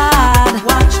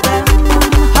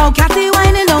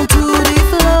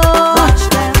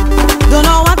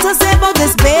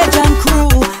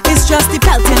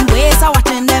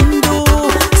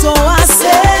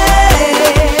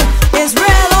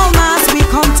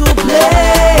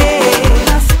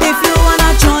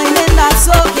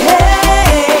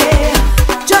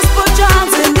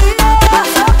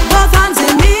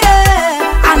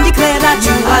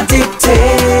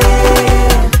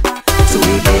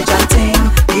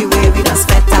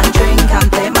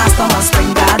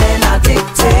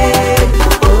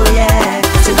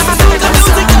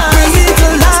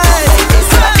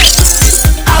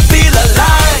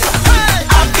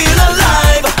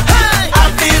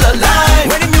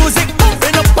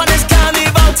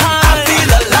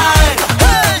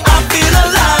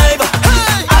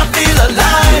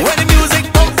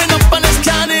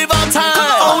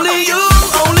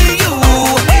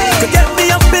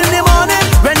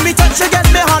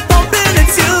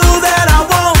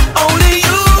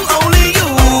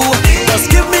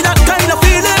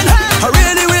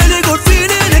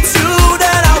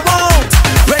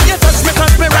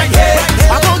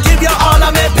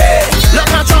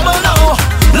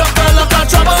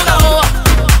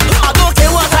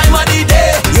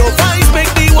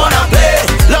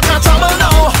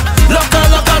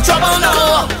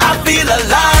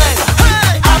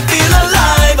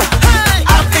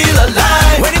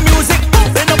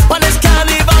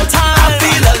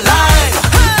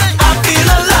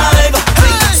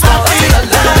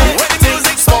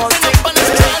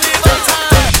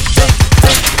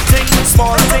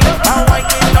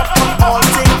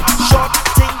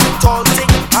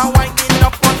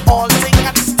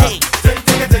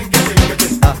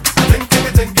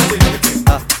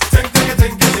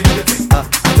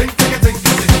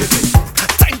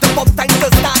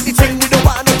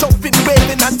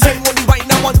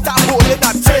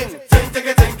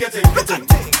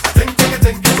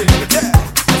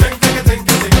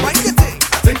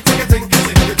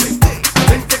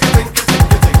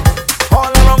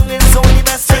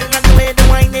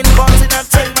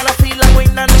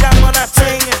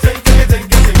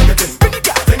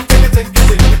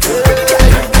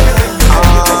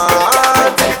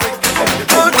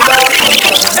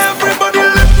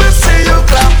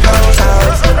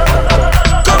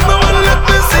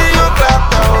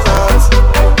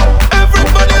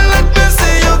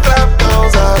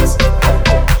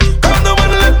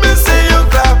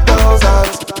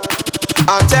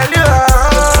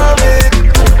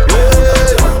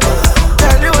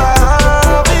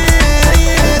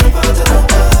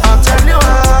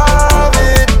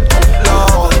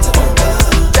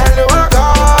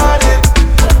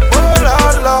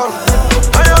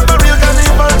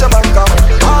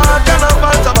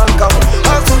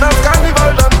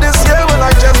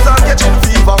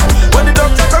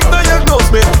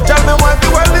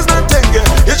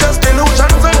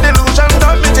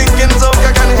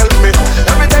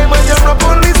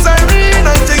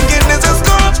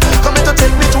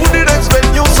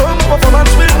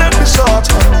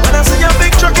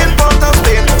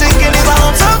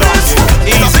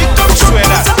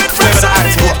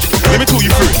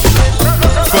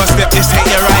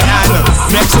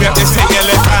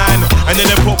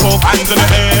 hands on the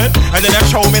head, and then they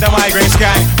show me the migraine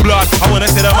skank. Blood, I wanna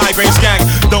see the migraine skank.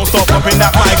 Don't stop popping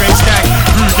that migraine skank.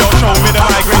 Rude girl, show me the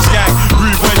migraine skank.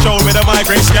 Rude boy, show me the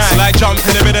migraine skank. Like jump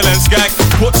in the middle and skank.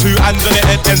 Put two hands on the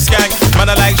head and skank. Man,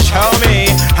 I like show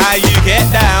me how you get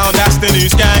down. That's the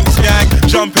new skank, skank.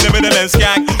 Jump in the middle and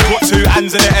skank. Put two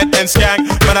hands on the head and skank.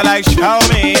 Man, I like show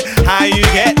me how you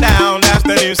get down. That's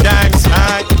the new skank,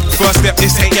 skank. First step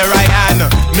is take your right hand.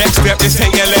 Next step is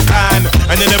take your left hand.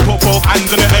 And then they put both hands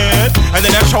on the head. And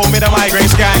then they show me the migraine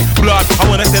skank. Blood, I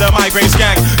wanna see the migraine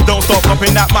skank. Don't stop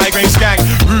popping that migraine skank.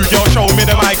 Rude girl, show me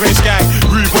the migraine skank.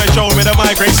 Rude boy, show me the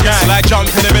migraine skank. Like jump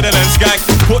in the middle and skank.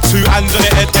 Put two hands on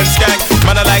the head and skank.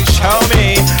 Man, I like show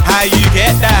me how you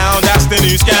get down. That's the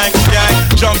new skank,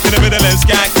 skank. Jump in the middle and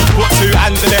skank. Put two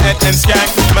hands on the head and skank.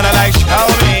 Man, I like show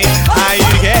me how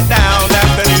you get down.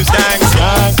 That's the new skank,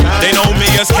 skank. They know me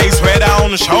as K swear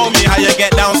down. Show me how you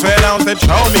get down, swear down. Said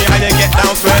show me how you get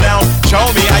down, swear down. Show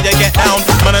me how you get down.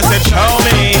 Man, I said show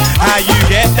me how you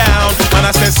get down. Man,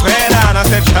 I said swear down. I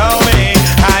said show me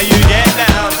how you get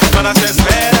down. Man, I said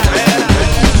swear down.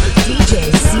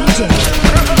 DJ CJ.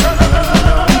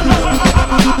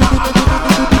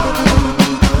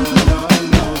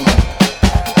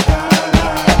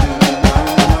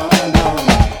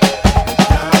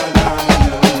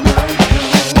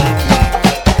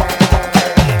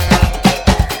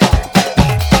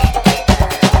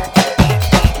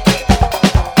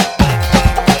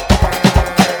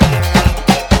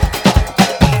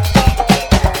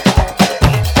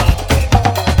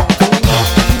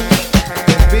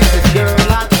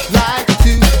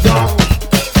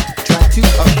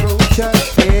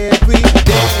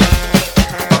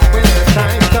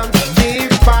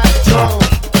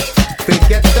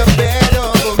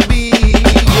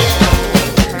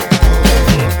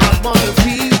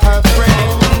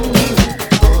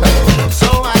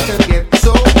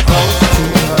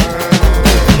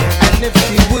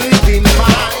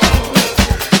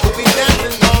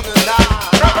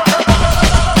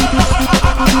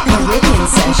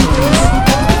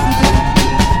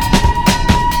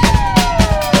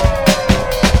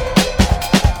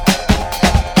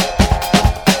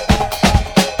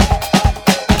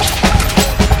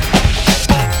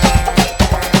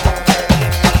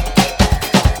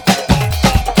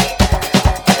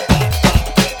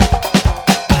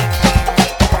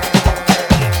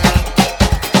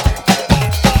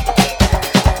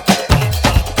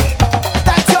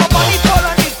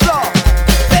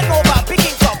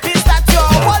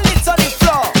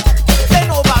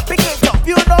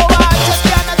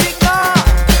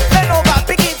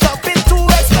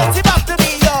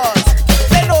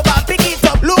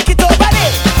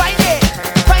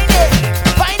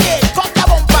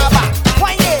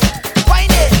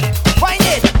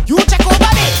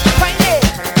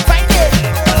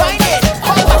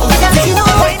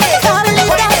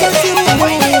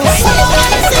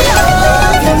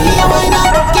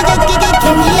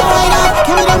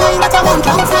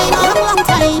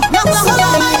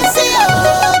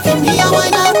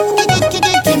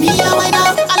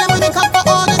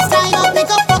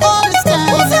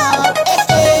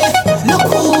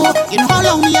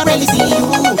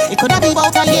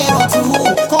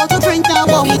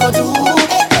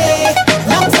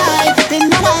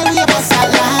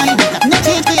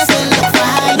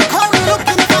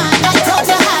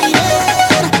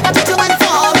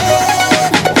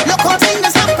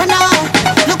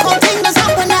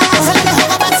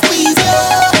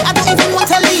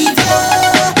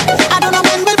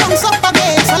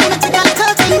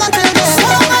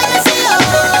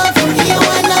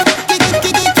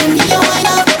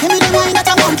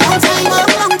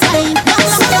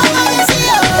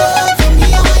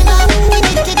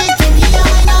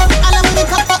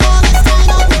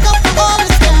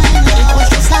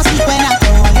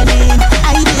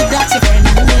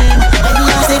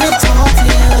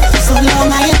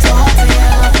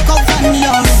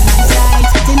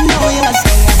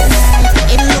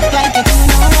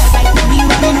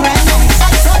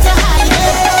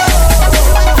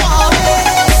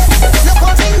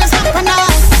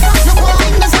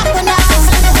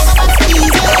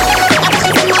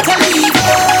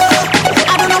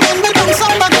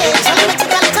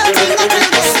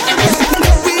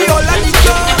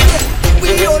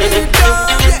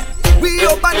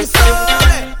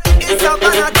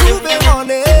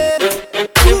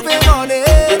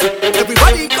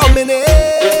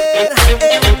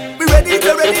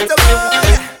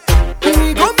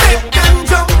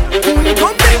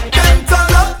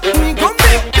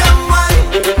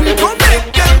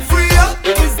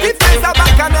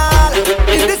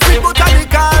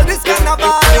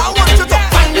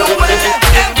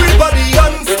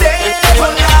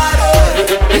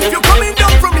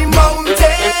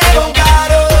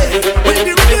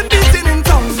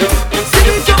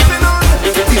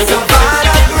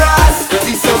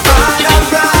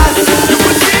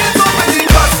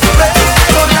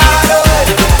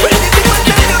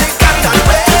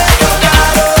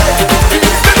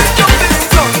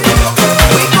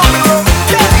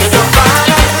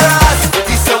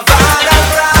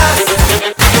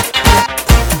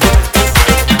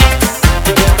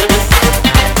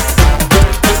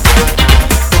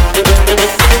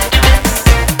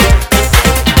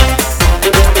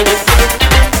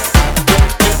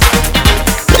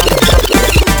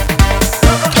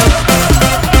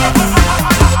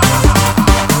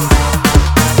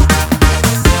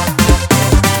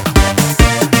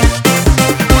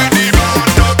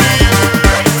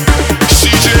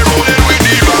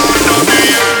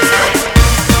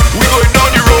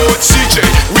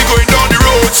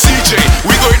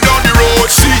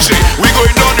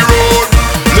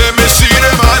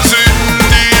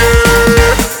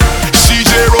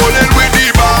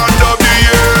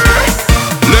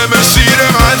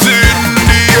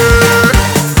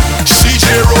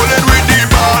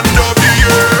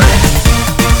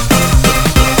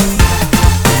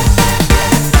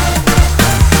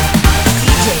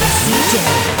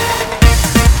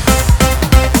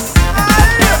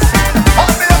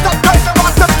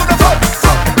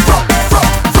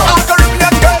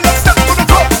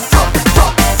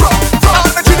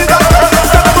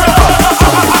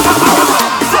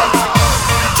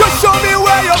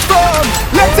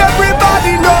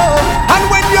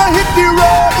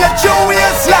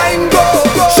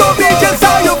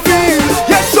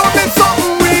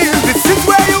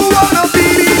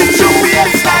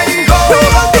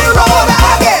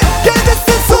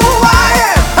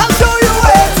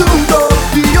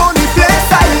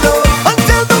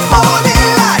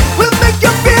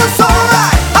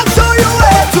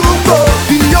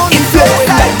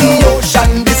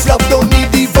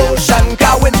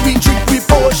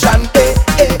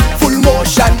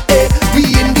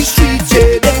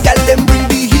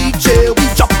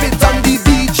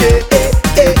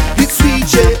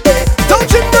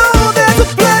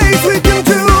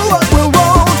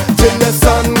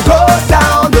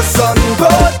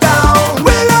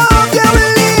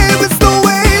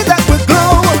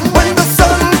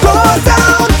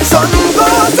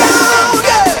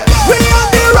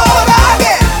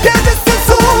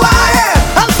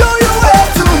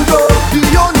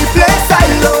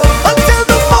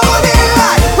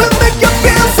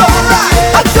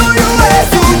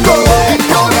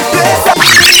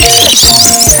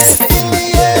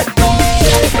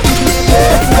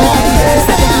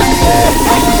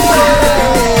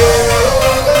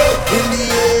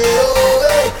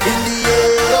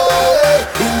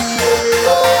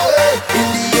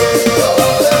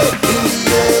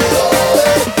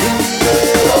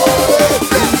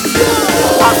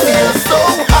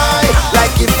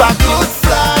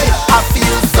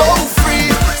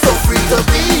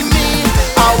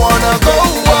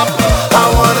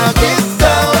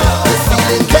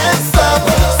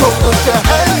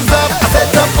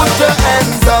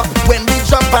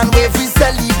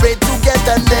 celebrate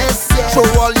togetherness. Show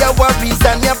all your worries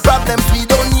and your problems, we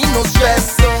don't need no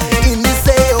stress. In this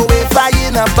AOA,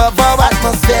 flying above our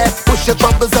atmosphere. Push your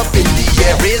troubles up in the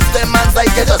air, raise them hands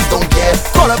like you just don't care.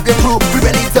 Call up your crew, we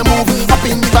ready to move. Up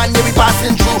in the van, yeah, we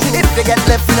passing through. If you get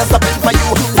left, we not stopping for you.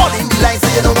 Fall in the line so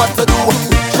you know what to do.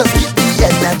 Just keep the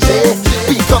energy,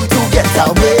 we come to get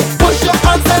our way. Push your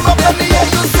hands and up, let me hear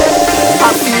you say, I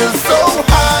feel so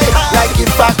high, like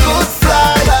if I could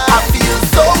fly. I feel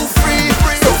so free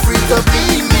to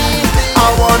be me. I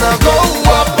wanna go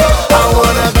up, I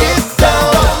wanna get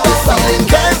down. This feeling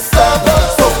can't stop,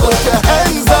 so put your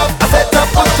hands up. I said to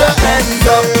put your hands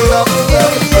up, yeah,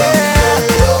 yeah.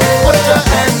 Put your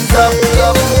hands up,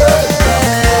 yeah.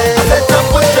 I said to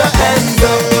put your hands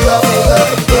up, yeah.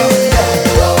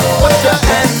 Put your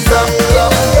hands up,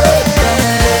 yeah.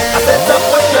 I said to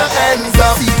put your hands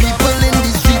up. See people in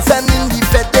the streets and in the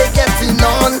bed, they getting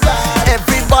on.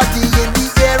 Everybody in the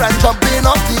air and jumping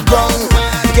off the ground.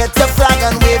 Get your flag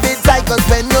and wave it tight, cause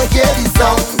when you hear the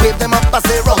sound, wave them up, I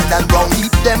say round and round.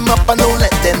 Keep them up and don't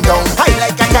let them down. High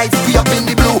like a kite, be up in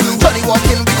the blue. Johnny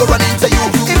walking, we go run into you.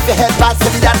 If your head pass,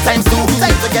 give me that times two.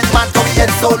 Time to get mad, cause we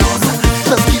head so loose.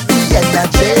 Just keep the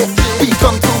energy, we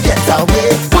come to get our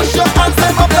way. Push your hands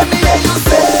them up, let me hear you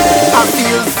say, I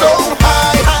feel so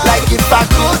high, like if I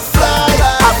could fly.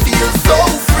 I feel so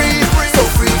free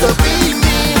to be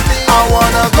me. I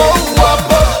wanna go up,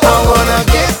 I wanna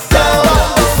get down.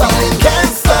 This feeling can't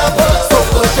stop, so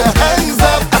put your hands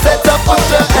up. I said to put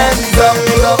your hands up,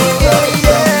 yeah,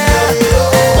 yeah.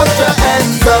 Put your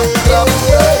hands up, yeah.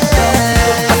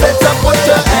 I said to put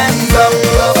your hands up,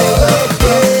 yeah.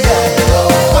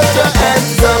 Put your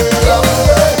hands up, yeah.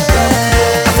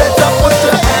 I said to put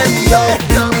your hands up.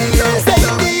 Stay in the air, stay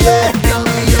in the air,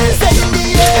 stay in the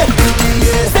air,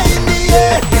 stay in the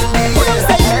air.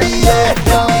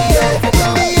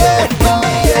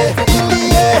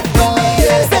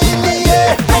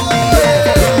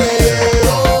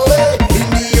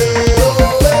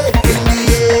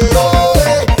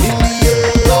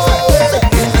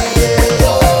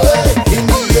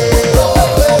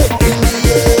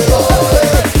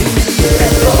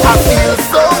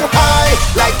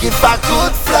 If I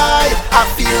could fly, I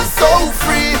feel so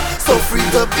free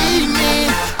to be me.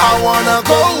 I wanna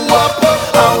go up,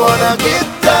 I wanna get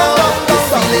down. This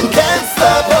feeling can't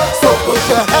stop, so put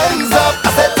your hands up. I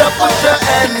said to put your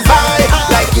hands high,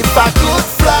 like if I could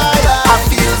fly. I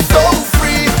feel so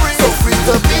free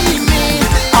to be me.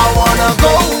 I wanna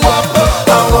go up,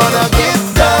 I wanna get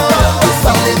down. This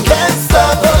feeling can't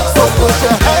stop, so put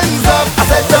your hands up. I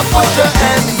said to put your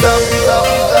hands up.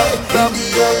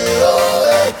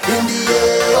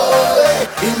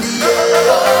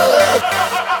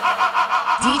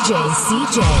 DJ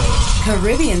CJ,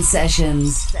 Caribbean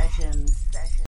Sessions.